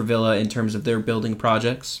good move for Villa in terms of their building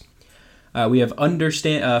projects. We have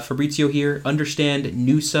Fabrizio here. Understand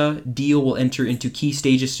Nusa deal will enter into key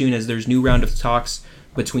stages soon as there's new round of talks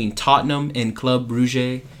between Tottenham and Club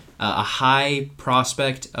Brugge. A high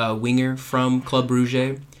prospect winger from Club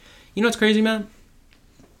Brugge. You know what's crazy, man?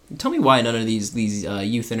 Tell me why none of these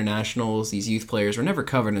youth internationals, these youth players, were never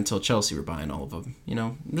covered until Chelsea were buying all of them. You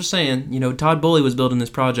know, I'm just saying. You know, Todd Bowley was building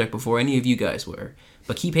this project before any of you guys were.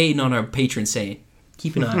 But keep hating on our patron saint.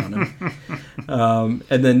 Keep an eye on him.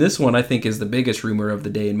 And then this one I think is the biggest rumor of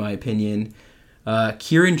the day, in my opinion.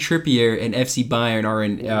 Kieran Trippier and FC Bayern are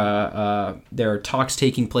in. There are talks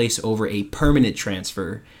taking place over a permanent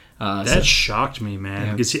transfer. That shocked me,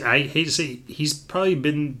 man. Because I hate to say he's probably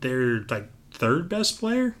been their third best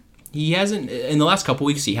player. He hasn't in the last couple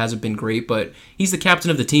weeks. He hasn't been great, but he's the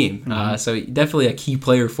captain of the team, so definitely a key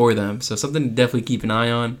player for them. So something to definitely keep an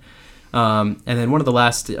eye on. And then one of the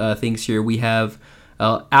last things here, we have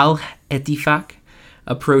Al Ettifaq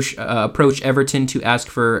approach Everton to ask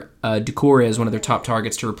for Doucouré as one of their top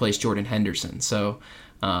targets to replace Jordan Henderson. So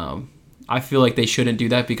I feel like they shouldn't do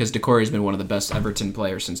that because Doucouré has been one of the best Everton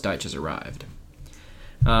players since Deitch has arrived.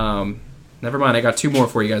 Never mind, I got two more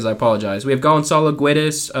for you guys. I apologize. We have Gonçalo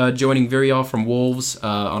Guedes joining Villarreal from Wolves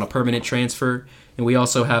on a permanent transfer. And we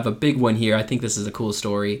also have a big one here. I think this is a cool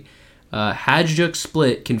story. Hajduk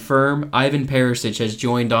Split confirm Ivan Perisic has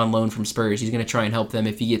joined on loan from Spurs. He's going to try and help them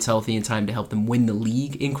if he gets healthy in time to help them win the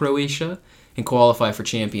league in Croatia and qualify for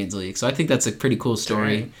Champions League. So I think that's a pretty cool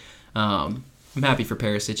story. I'm happy for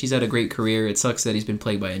Perisic. He's had a great career. It sucks that he's been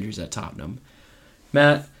plagued by injuries at Tottenham.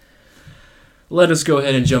 Matt, let us go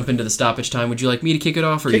ahead and jump into the stoppage time. Would you like me to kick it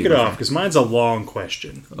off? Kick it off, because mine's a long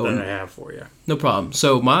question that I have for you. No problem.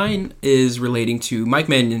 So mine is relating to Mike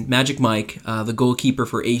Mannion, Magic Mike, the goalkeeper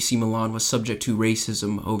for AC Milan, was subject to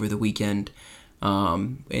racism over the weekend.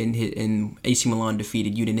 And AC Milan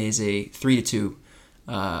defeated Udinese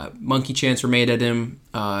 3-2. Monkey chants were made at him.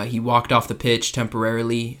 He walked off the pitch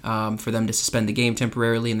temporarily for them to suspend the game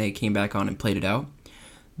temporarily, and they came back on and played it out.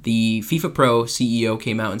 The FIFA Pro CEO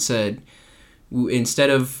came out and said, instead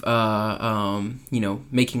of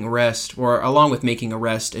making arrest, or along with making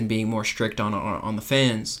arrest and being more strict on the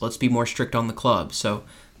fans, let's be more strict on the club. So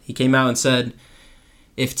he came out and said,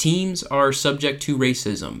 if teams are subject to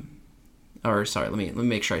racism, let me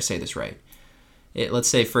make sure I say this right. Let's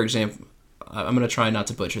say, for example, I'm going to try not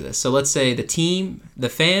to butcher this. So let's say the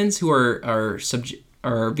fans who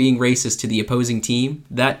are being racist to the opposing team,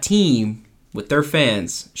 that team with their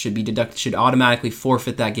fans should automatically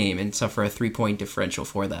forfeit that game and suffer a 3-point differential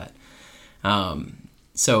for that.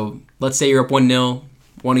 So let's say you're up 1-0,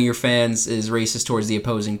 one of your fans is racist towards the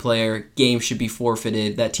opposing player, game should be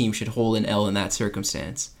forfeited, that team should hold an L in that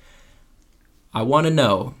circumstance. I want to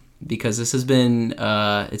know, because this has been,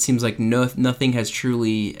 it seems like nothing has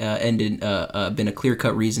truly been a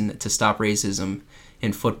clear-cut reason to stop racism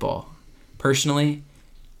in football. Personally,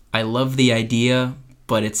 I love the idea,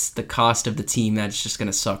 but it's the cost of the team that's just going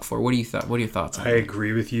to suck for. What are your thoughts on that? I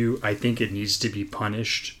agree with you. I think it needs to be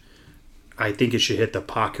punished. I think it should hit the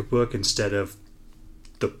pocketbook instead of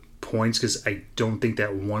the points, because I don't think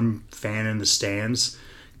that one fan in the stands,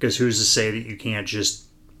 because who's to say that you can't just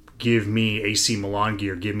give me AC Milan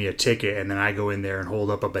gear, give me a ticket, and then I go in there and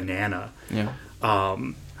hold up a banana. Yeah.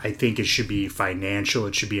 I think it should be financial.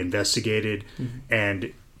 It should be investigated. Mm-hmm.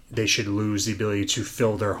 And they should lose the ability to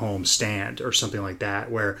fill their home stand or something like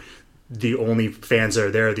that, where the only fans that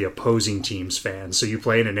are there are the opposing team's fans. So you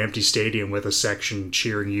play in an empty stadium with a section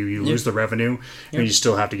cheering you, lose the revenue, and you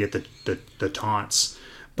still have to get the taunts.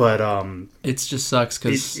 But it just sucks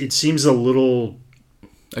because it seems a little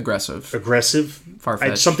aggressive,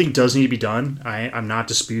 far-fetched. Something does need to be done. I'm not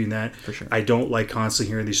disputing that. For sure. I don't like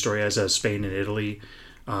constantly hearing these stories out of Spain and Italy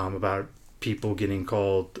about people getting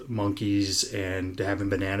called monkeys and having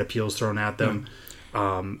banana peels thrown at them.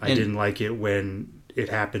 I didn't like it when it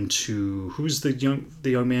happened to who's the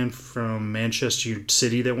young man from Manchester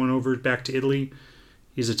City that went over back to Italy.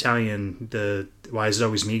 He's Italian. The why is it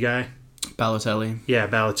always me guy? Balotelli. Yeah,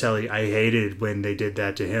 Balotelli. I hated when they did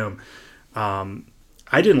that to him.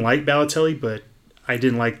 I didn't like Balotelli, but I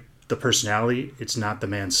didn't like the personality. It's not the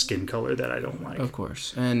man's skin color that I don't like. Of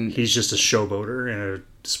course, and he's just a showboater and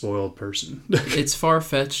a spoiled person. It's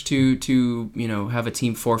far-fetched to have a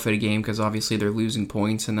team forfeit a game because obviously they're losing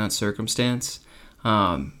points in that circumstance.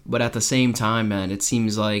 But at the same time, man, it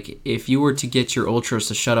seems like if you were to get your ultras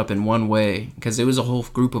to shut up in one way, because it was a whole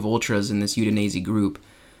group of ultras in this Udinese group,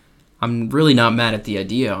 I'm really not mad at the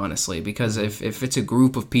idea, honestly, because if it's a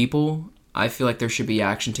group of people, I feel like there should be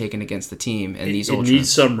action taken against the team and these ultras. It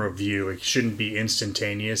needs some review. It shouldn't be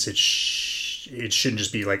instantaneous. It shouldn't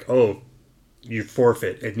just be like, oh, you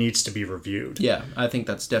forfeit. It needs to be reviewed. Yeah, I think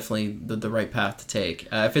that's definitely the right path to take.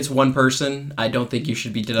 If it's one person, I don't think you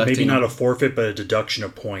should be deducting. Maybe not a forfeit, but a deduction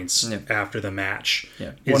of points after the match.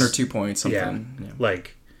 Yeah, 1 or 2 points, something. Yeah,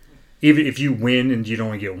 like even if you win and you'd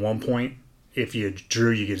only get 1 point, if you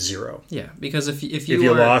drew, you get 0. Yeah, because if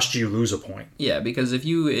you lost, you lose a point. Yeah, because if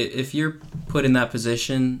you're put in that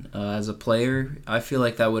position as a player, I feel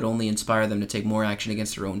like that would only inspire them to take more action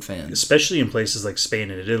against their own fans. Especially in places like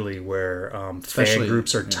Spain and Italy, where fan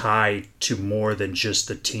groups are tied to more than just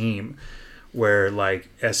the team. Where like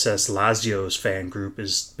SS Lazio's fan group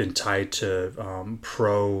has been tied to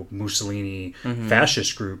pro Mussolini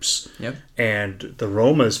fascist groups, and the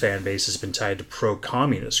Roma's fan base has been tied to pro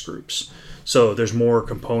communist groups. So there's more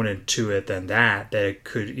component to it than that it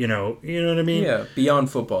could, you know what I mean? Yeah, beyond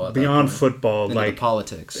football. Beyond football, like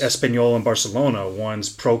politics. Espanyol and Barcelona, one's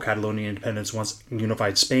pro-Catalonian independence, one's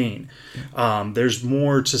unified Spain. There's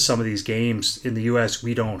more to some of these games. In the U.S.,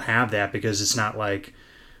 we don't have that because it's not like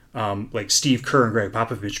Steve Kerr and Greg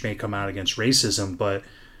Popovich may come out against racism, but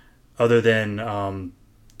other than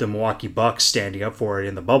the Milwaukee Bucks standing up for it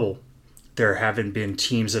in the bubble, there haven't been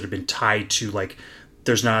teams that have been tied to like.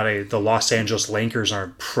 There's not the Los Angeles Lakers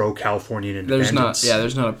aren't pro-Californian independence.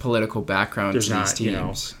 There's not a political background to these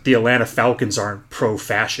teams. The Atlanta Falcons aren't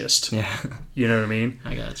pro-fascist. Yeah. You know what I mean?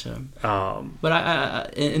 I gotcha. But I,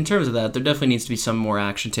 in terms of that, there definitely needs to be some more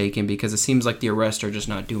action taken because it seems like the arrests are just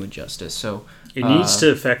not doing justice. So it needs to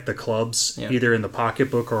affect the clubs, either in the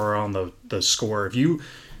pocketbook or on the score.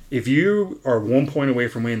 If you are 1 point away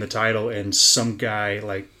from winning the title and some guy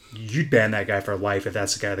like you'd ban that guy for life if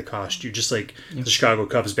that's the guy that cost you. Just like the Chicago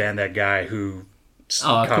Cubs banned that guy who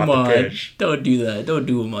caught the pitch. Don't do that. Don't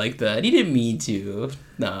do him like that. He didn't mean to.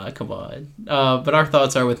 Nah, come on. But our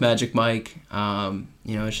thoughts are with Magic Mike.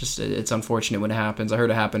 It's unfortunate when it happens. I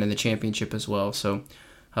heard it happen in the championship as well. So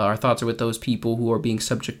our thoughts are with those people who are being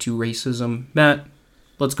subject to racism. Matt,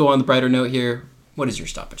 let's go on the brighter note here. What is your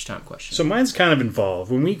stoppage time question? So mine's kind of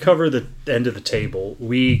involved. When we cover the end of the table,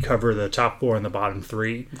 we cover the top 4 and the bottom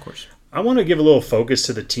 3. Of course. I want to give a little focus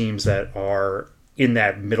to the teams that are in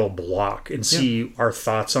that middle block and see our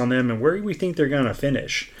thoughts on them and where we think they're going to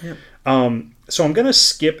finish. Yeah. So I'm going to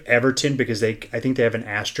skip Everton because I think they have an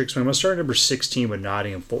asterisk. But I'm going to start at number 16 with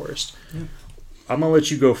Nottingham Forest. Yeah. I'm going to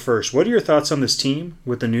let you go first. What are your thoughts on this team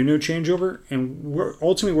with the Nuno changeover? And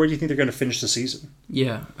ultimately, where do you think they're going to finish the season?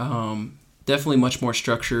 Yeah. Definitely much more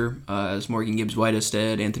structure, as Morgan Gibbs-White has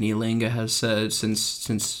said, Anthony Elenga has said,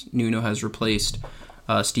 since Nuno has replaced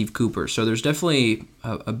Steve Cooper. So there's definitely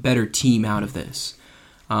a better team out of this.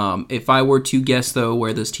 If I were to guess, though,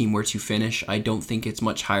 where this team were to finish, I don't think it's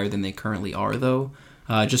much higher than they currently are, though,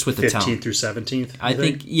 just with the 15th talent. 15th through 17th?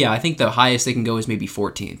 I think the highest they can go is maybe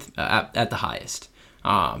 14th at the highest.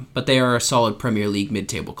 But they are a solid Premier League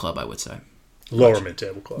mid-table club, I would say. Lower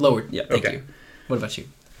mid-table club. Lower, yeah, thank you. What about you?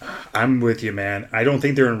 I'm with you, man. I don't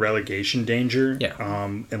think they're in relegation danger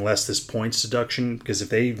unless this points deduction, because if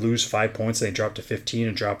they lose 5 points and they drop to 15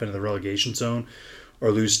 and drop into the relegation zone, or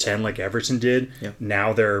lose 10 like Everton did,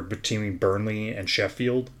 now they're between Burnley and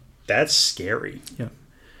Sheffield. That's scary. Yeah,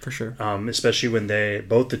 for sure. Especially when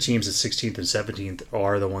both the teams at 16th and 17th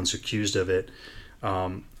are the ones accused of it.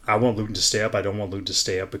 I want Luton to stay up. I don't want Luton to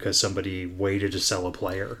stay up because somebody waited to sell a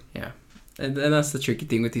player. Yeah, and that's the tricky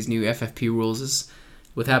thing with these new FFP rules is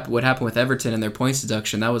what happened with Everton and their points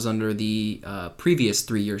deduction, that was under the previous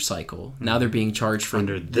 3-year cycle. Now they're being charged for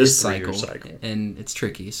under this cycle, and it's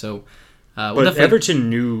tricky. So, but Everton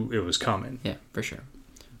knew it was coming. Yeah, for sure.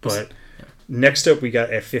 But next up, we got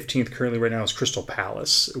at 15th currently right now is Crystal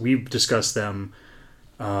Palace. We've discussed them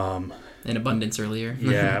in abundance earlier.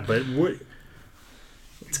 Yeah, but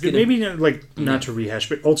maybe not to rehash,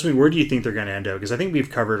 but ultimately, where do you think they're going to end up? Because I think we've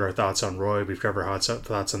covered our thoughts on Roy, we've covered our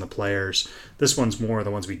thoughts on the players. This one's more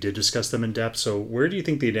the ones we did discuss them in depth. So where do you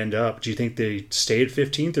think they'd end up? Do you think they stay at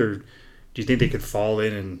 15th, or do you think they could fall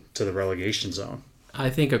into the relegation zone? I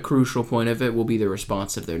think a crucial point of it will be the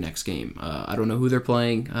response of their next game. I don't know who they're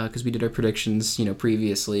playing because we did our predictions,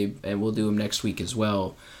 previously, and we'll do them next week as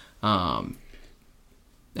well.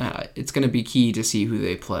 It's going to be key to see who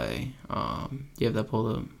they play. Do you have that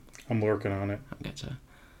pulled up? I'm working on it. I gotcha.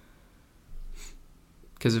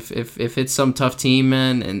 Because if it's some tough team,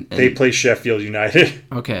 man, and they play Sheffield United.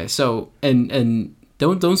 Okay, so and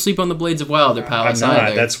don't sleep on the Blades of Wilder, pal. I'm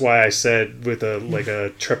not. That's why I said with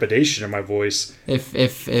a trepidation in my voice. If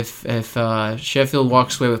Sheffield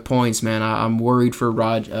walks away with points, man, I'm worried for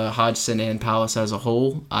Hodgson and Palace as a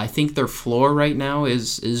whole. I think their floor right now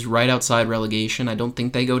is right outside relegation. I don't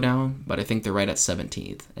think they go down, but I think they're right at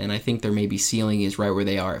 17th, and I think their maybe ceiling is right where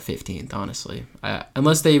they are at 15th. Honestly,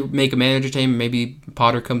 unless they make a manager change, maybe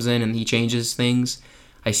Potter comes in and he changes things.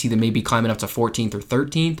 I see them maybe climbing up to 14th or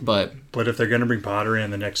 13th, but if they're going to bring Potter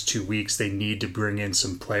in the next 2 weeks, they need to bring in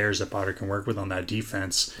some players that Potter can work with on that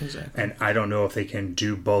defense. Exactly. And I don't know if they can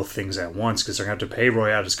do both things at once because they're going to have to pay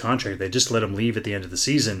Roy out his contract. If they just let him leave at the end of the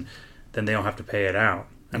season, then they don't have to pay it out.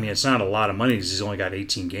 I mean, it's not a lot of money because he's only got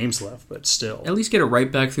 18 games left, but still. At least get a right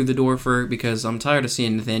back through the door because I'm tired of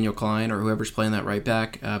seeing Nathaniel Klein or whoever's playing that right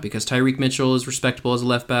back because Tyreek Mitchell is respectable as a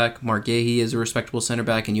left back, Mark Gahey is a respectable center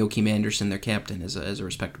back, and Joachim Anderson, their captain, is a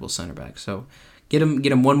respectable center back. So get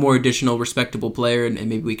him one more additional respectable player, and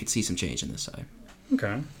maybe we could see some change in this side.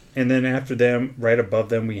 Okay. And then after them, right above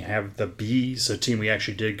them, we have the Bees, a team we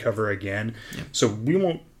actually did cover again. Yeah. So we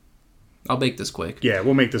won't. I'll make this quick. Yeah,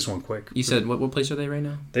 we'll make this one quick. You said what place are they right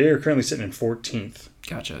now? They are currently sitting in 14th.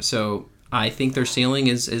 Gotcha. So I think their ceiling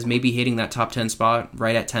is maybe hitting that top 10 spot,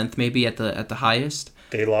 right at 10th maybe at the highest.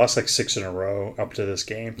 They lost 6 in a row up to this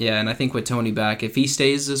game. Yeah, and I think with Toney back, if he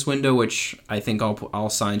stays this window, which I think all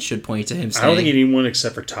signs should point to him staying. I don't think anyone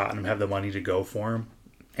except for Tottenham have the money to go for him.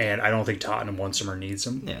 And I don't think Tottenham wants him or needs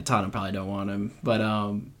him. Yeah, Tottenham probably don't want him. But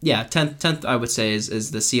 10th I would say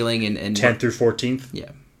is the ceiling. And 10th through 14th?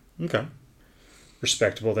 Yeah. Okay.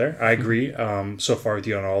 Respectable there. I agree so far with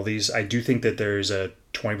you on all these. I do think that there's a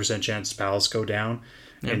 20% chance Palace go down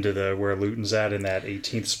into where Luton's at in that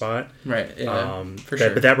 18th spot. Right, yeah, for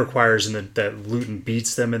sure. But that requires that Luton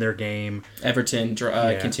beats them in their game. Everton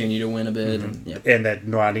continue to win a bit. Mm-hmm. And that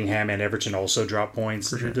Nottingham and Everton also drop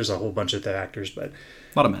points. Sure. There's a whole bunch of factors. But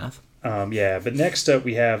a lot of math. But next up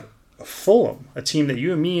we have Fulham, a team that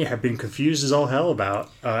you and me have been confused as all hell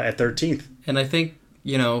about at 13th. And I think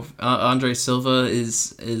Andre Silva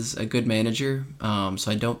is a good manager,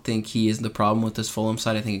 so I don't think he is the problem with this Fulham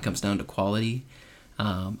side. I think it comes down to quality.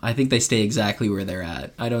 I think they stay exactly where they're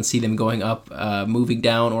at. I don't see them going up, moving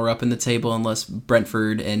down, or up in the table unless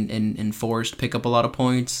Brentford and Forest pick up a lot of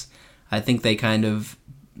points. I think they kind of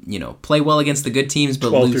play well against the good teams,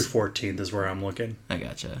 but 12th lose. through 14th is where I'm looking. I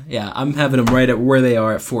gotcha. Yeah, I'm having them right at where they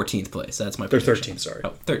are at 14th place. That's my prediction. They're 13th, sorry.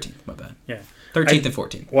 Oh, 13th, my bad. Yeah. 13th and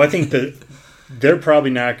 14th. Well, I think that they're probably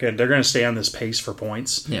not good. They're going to stay on this pace for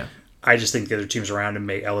points. Yeah. I just think the other teams around them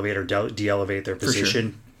may elevate or de-elevate their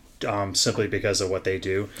position simply because of what they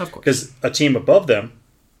do. Of course. Because a team above them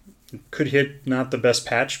could hit not the best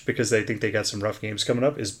patch because they think they got some rough games coming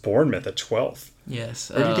up is Bournemouth at 12th. Yes.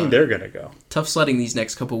 Where do you think they're going to go? Tough sledding these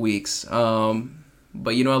next couple weeks. But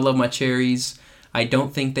I love my Cherries. I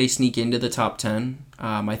don't think they sneak into the top 10.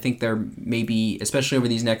 I think they're maybe, especially over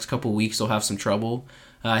these next couple weeks, they'll have some trouble.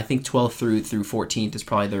 I think 12th through 14th is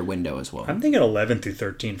probably their window as well. I'm thinking 11th through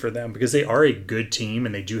 13th for them because they are a good team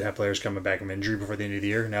and they do have players coming back from injury before the end of the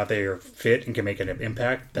year. Now if they are fit and can make an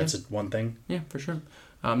impact, that's one thing. Yeah, for sure.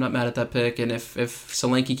 I'm not mad at that pick. And if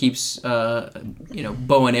Solanke keeps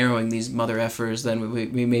bow and arrowing these mother effers, then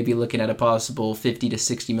we may be looking at a possible $50 to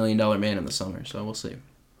 $60 million man in the summer. So we'll see.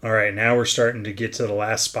 All right, now we're starting to get to the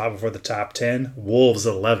last spot before the top 10. Wolves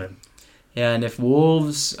at 11. Yeah, and if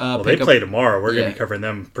Wolves they play tomorrow. We're going to be covering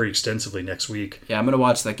them pretty extensively next week. Yeah, I'm going to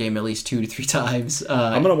watch that game at least 2 to 3 times.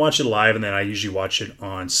 I'm going to watch it live, and then I usually watch it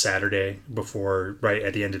on Saturday right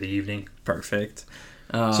at the end of the evening. Perfect.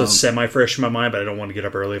 So it's semi-fresh in my mind, but I don't want to get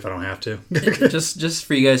up early if I don't have to. just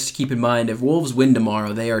for you guys to keep in mind, if Wolves win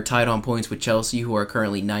tomorrow, they are tied on points with Chelsea, who are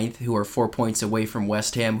currently 9th, who are 4 points away from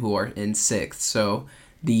West Ham, who are in 6th. So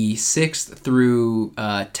the 6th through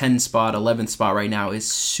 10th spot, 11th spot right now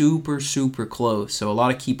is super, super close. So a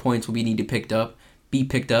lot of key points will be picked up.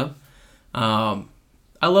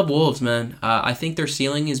 I love Wolves, man. I think their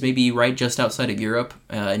ceiling is maybe right just outside of Europe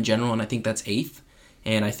in general, and I think that's 8th.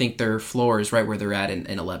 And I think their floor is right where they're at in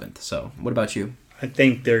 11th. So what about you? I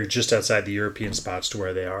think they're just outside the European spots to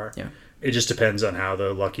where they are. Yeah. It just depends on how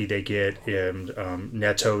lucky they get. And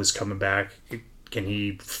Neto is coming back. Can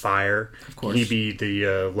he fire? Of course. Can he be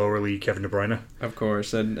the lower league Kevin De Bruyne? Of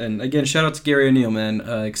course. And again, shout out to Gary O'Neill, man.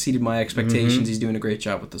 Exceeded my expectations. Mm-hmm. He's doing a great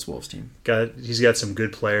job with this Wolves team. He's got some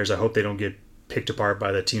good players. I hope they don't get picked apart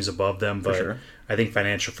by the teams above them. But sure. I think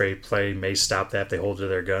financial fair play may stop that if they hold to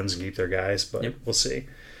their guns and keep their guys. But Yep. We'll see.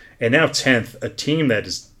 And now 10th, a team that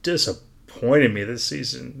is disappointed me this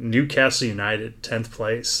season. Newcastle United, 10th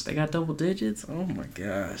place. They got double digits? Oh my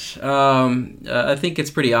gosh. I think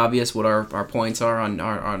it's pretty obvious what our points are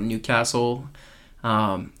on Newcastle.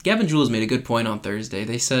 Gavin Jules made a good point on Thursday.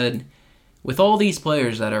 They said, with all these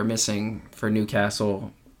players that are missing for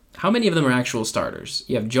Newcastle, how many of them are actual starters?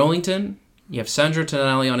 You have Joelinton, you have Sandro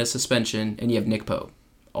Tonali on his suspension, and you have Nick Pope.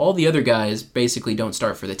 All the other guys basically don't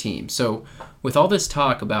start for the team. So with all this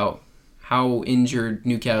talk about how injured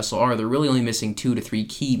Newcastle are, they're really only missing 2 to 3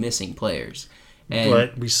 key missing players.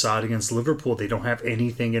 But we saw it against Liverpool. They don't have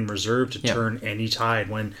anything in reserve to turn any tide.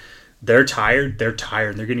 When they're tired, they're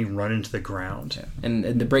They're getting run into the ground. Yeah.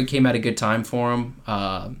 And the break came at a good time for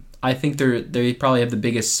them. I think they probably have the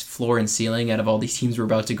biggest floor and ceiling out of all these teams we're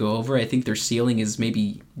about to go over. I think their ceiling is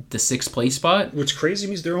maybe the 6th place spot. Which crazy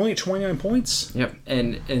means they're only at 29 points. Yep,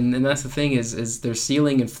 and that's the thing is their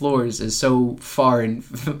ceiling and floors is so far and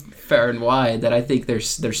wide that I think their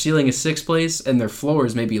ceiling is 6th place and their floor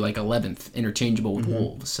is maybe like 11th, interchangeable with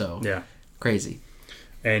Wolves. So yeah, crazy.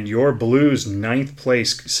 And your Blues 9th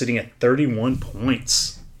place, sitting at 31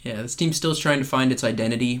 points. Yeah, this team still is trying to find its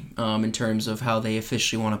identity in terms of how they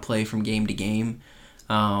officially want to play from game to game.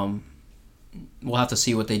 We'll have to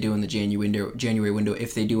see what they do in the January window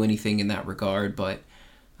if they do anything in that regard. But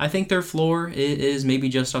I think their floor is maybe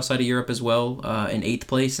just outside of Europe as well, in 8th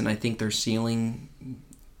place, and I think their ceiling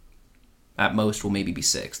at most will maybe be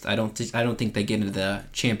 6th. I don't think they get into the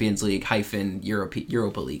Champions League -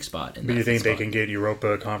 Europa League spot. Do you think they can get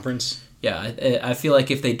Europa Conference? Yeah, I feel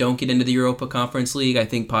like if they don't get into the Europa Conference League, I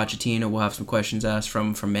think Pochettino will have some questions asked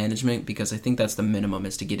from management, because I think that's the minimum,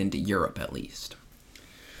 is to get into Europe at least.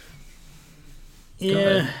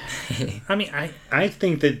 Yeah. I mean, I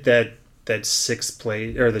think that 6th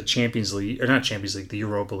place, or the Champions League, or not Champions League, the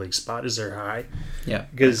Europa League spot is their high. Yeah.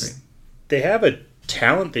 Because they have a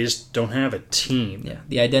talent, they just don't have a team. Yeah,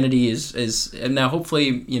 the identity is and now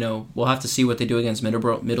hopefully, we'll have to see what they do against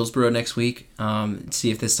Middlesbrough next week. See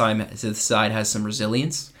if this side has some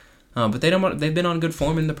resilience. But they've been on good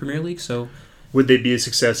form in the Premier League, so would they be a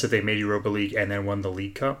success if they made Europa League and then won the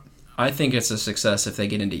League Cup? I think it's a success if they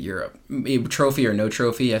get into Europe. Trophy or no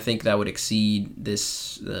trophy, I think that would exceed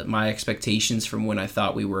my expectations from when I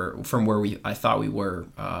thought we were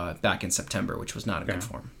back in September, which was not a good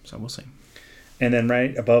form. So we'll see. And then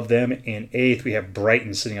right above them in 8th, we have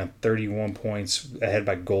Brighton sitting on 31 points ahead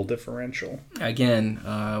by goal differential. Again,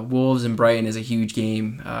 Wolves and Brighton is a huge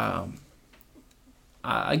game.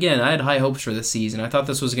 Again, I had high hopes for this season. I thought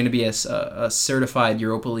this was going to be a certified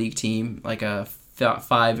Europa League team, like a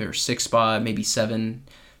 5 or 6 spot, maybe 7,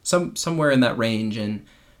 somewhere in that range, and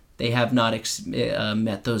they have not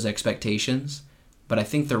met those expectations. But I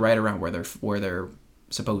think they're right around where they're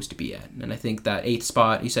supposed to be at, and I think that 8th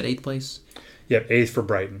spot. You said 8th place. Yep, 8th for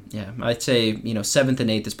Brighton. Yeah, I'd say 7th and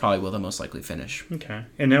 8th is probably where they'll most likely finish. Okay,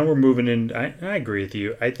 and now we're moving in. I agree with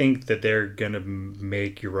you. I think that they're gonna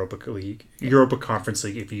make Europa Conference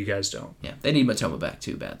League if you guys don't. Yeah, they need Matoma back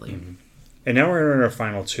too badly. Mm-hmm. And now we're in our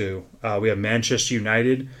final 2. We have Manchester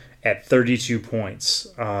United at 32 points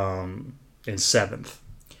in 7th.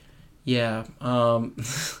 Yeah,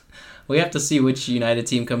 we have to see which United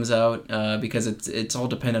team comes out because it's all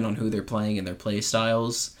dependent on who they're playing and their play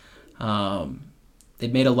styles.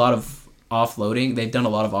 They've made a lot of offloading. They've done a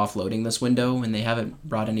lot of offloading this window, and they haven't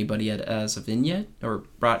brought anybody in as of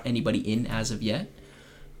yet.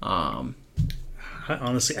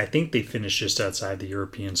 Honestly, I think they finished just outside the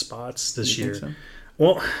European spots this year. Think so?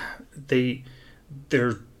 Well,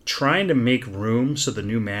 they're trying to make room so the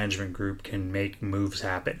new management group can make moves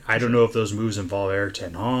happen. I don't know if those moves involve Eric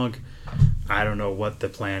Ten Hag. I don't know what the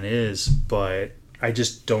plan is, but I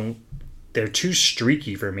just don't. They're too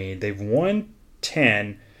streaky for me. They've won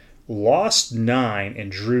 10, lost 9, and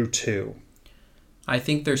drew 2. I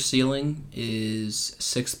think their ceiling is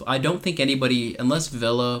 6th. I don't think anybody, unless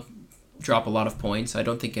Villa drop a lot of points. I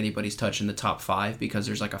don't think anybody's touching the top 5 because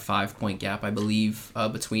there's like a 5-point gap, I believe,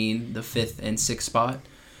 between the 5th and 6th spot.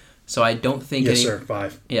 So I don't think... Yes, sir,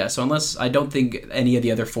 5. Yeah, so I don't think any of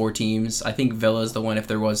the other 4 teams... I think Villa is the one, if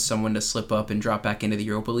there was someone to slip up and drop back into the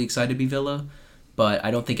Europa League side, to be Villa. But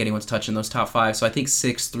I don't think anyone's touching those top 5. So I think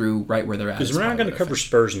 6 through right where they're at. Because we're not going to cover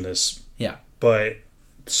Spurs in this. Yeah. But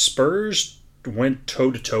Spurs went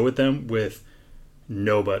toe-to-toe with them with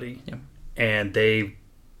nobody. Yeah. And they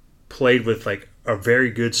played with like a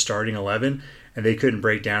very good starting 11, and they couldn't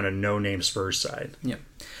break down a no-name Spurs side. Yeah.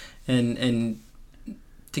 And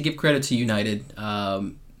to give credit to United,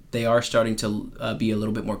 they are starting to be a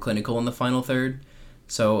little bit more clinical in the final third.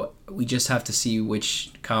 So we just have to see what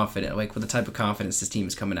the type of confidence this team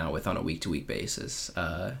is coming out with on a week-to-week basis.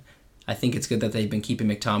 I think it's good that they've been keeping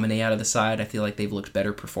McTominay out of the side. I feel like they've looked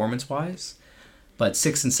better performance-wise. But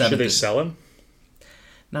 6 and 7... Should they sell him?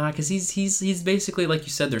 Nah, because he's basically, like you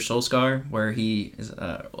said, their Solskjaer, where he is,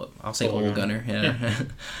 I'll say Ole Gunnar.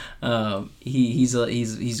 Yeah.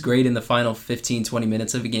 He's great in the final 15, 20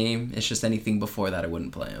 minutes of a game. It's just anything before that, I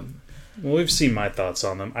wouldn't play him. Well, we've seen my thoughts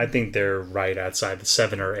on them. I think they're right outside the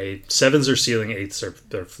 7 or 8. 7's their ceiling, 8's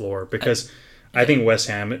their floor. Because I think West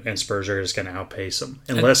Ham and Spurs are just going to outpace them.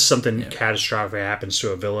 Unless something catastrophic happens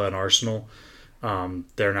to a Villa and Arsenal,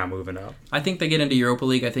 they're not moving up. I think they get into Europa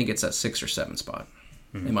League. I think it's at 6 or 7 spot,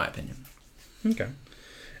 in my opinion. Okay.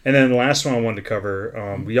 And then the last one I wanted to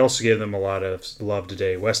cover, we also gave them a lot of love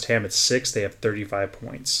today. West Ham at 6, they have 35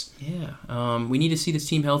 points. Yeah. We need to see this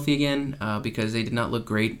team healthy again because they did not look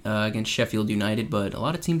great against Sheffield United, but a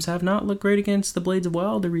lot of teams have not looked great against the Blades of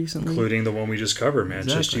Wilder recently. Including the one we just covered,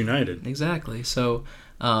 Manchester United. Exactly. So,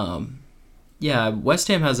 West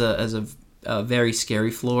Ham has a very scary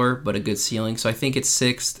floor, but a good ceiling. So I think it's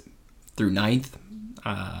 6th through 9th.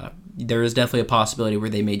 There is definitely a possibility where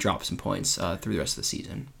they may drop some points through the rest of the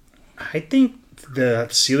season. I think the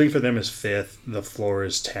ceiling for them is 5th. The floor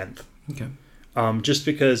is 10th. Okay. Just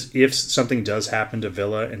because if something does happen to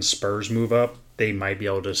Villa and Spurs move up, they might be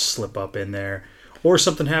able to slip up in there. Or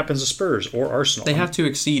something happens to Spurs or Arsenal. They have to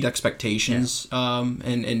exceed expectations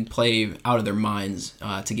and play out of their minds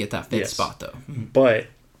to get that 5th spot, though. But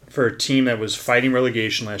for a team that was fighting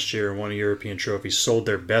relegation last year and won a European trophy, sold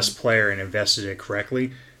their best player and invested it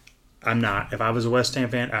correctly, I'm not. If I was a West Ham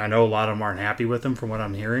fan, I know a lot of them aren't happy with them from what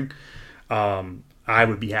I'm hearing. I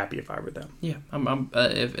would be happy if I were them. Yeah,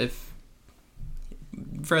 if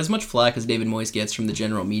for as much flack as David Moyes gets from the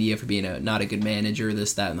general media for being not a good manager,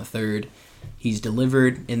 this, that, and the third, he's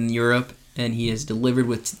delivered in Europe, and he has delivered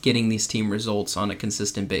with getting these team results on a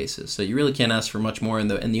consistent basis. So you really can't ask for much more, and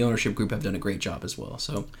the ownership group have done a great job as well.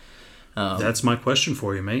 So that's my question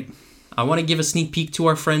for you, mate. I want to give a sneak peek to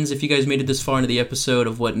our friends, if you guys made it this far into the episode,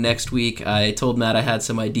 of what next week. I told Matt I had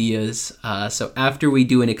some ideas. So after we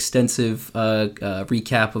do an extensive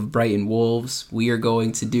recap of Brighton Wolves, we are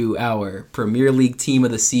going to do our Premier League team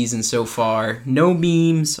of the season so far. No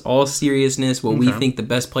memes, all seriousness, what we think the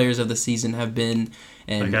best players of the season have been.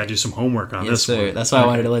 And I got to do some homework on this one. That's why I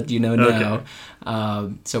wanted to let you know now.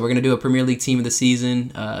 So we're going to do a Premier League team of the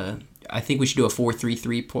season. I think we should do a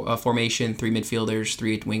 4-3-3 formation, 3 midfielders,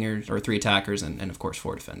 3 wingers, or 3 attackers, and of course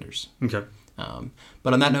 4 defenders. Okay.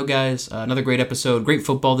 But on that note, guys, another great episode. Great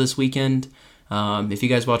football this weekend. If you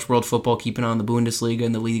guys watch World Football, keep an eye on the Bundesliga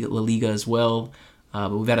and the La Liga as well.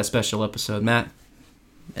 But we've had a special episode. Matt,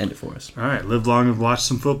 end it for us. All right. Live long and watch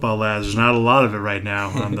some football, lads. There's not a lot of it right now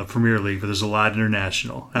on the Premier League, but there's a lot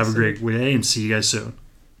international. Have a great day and see you guys soon.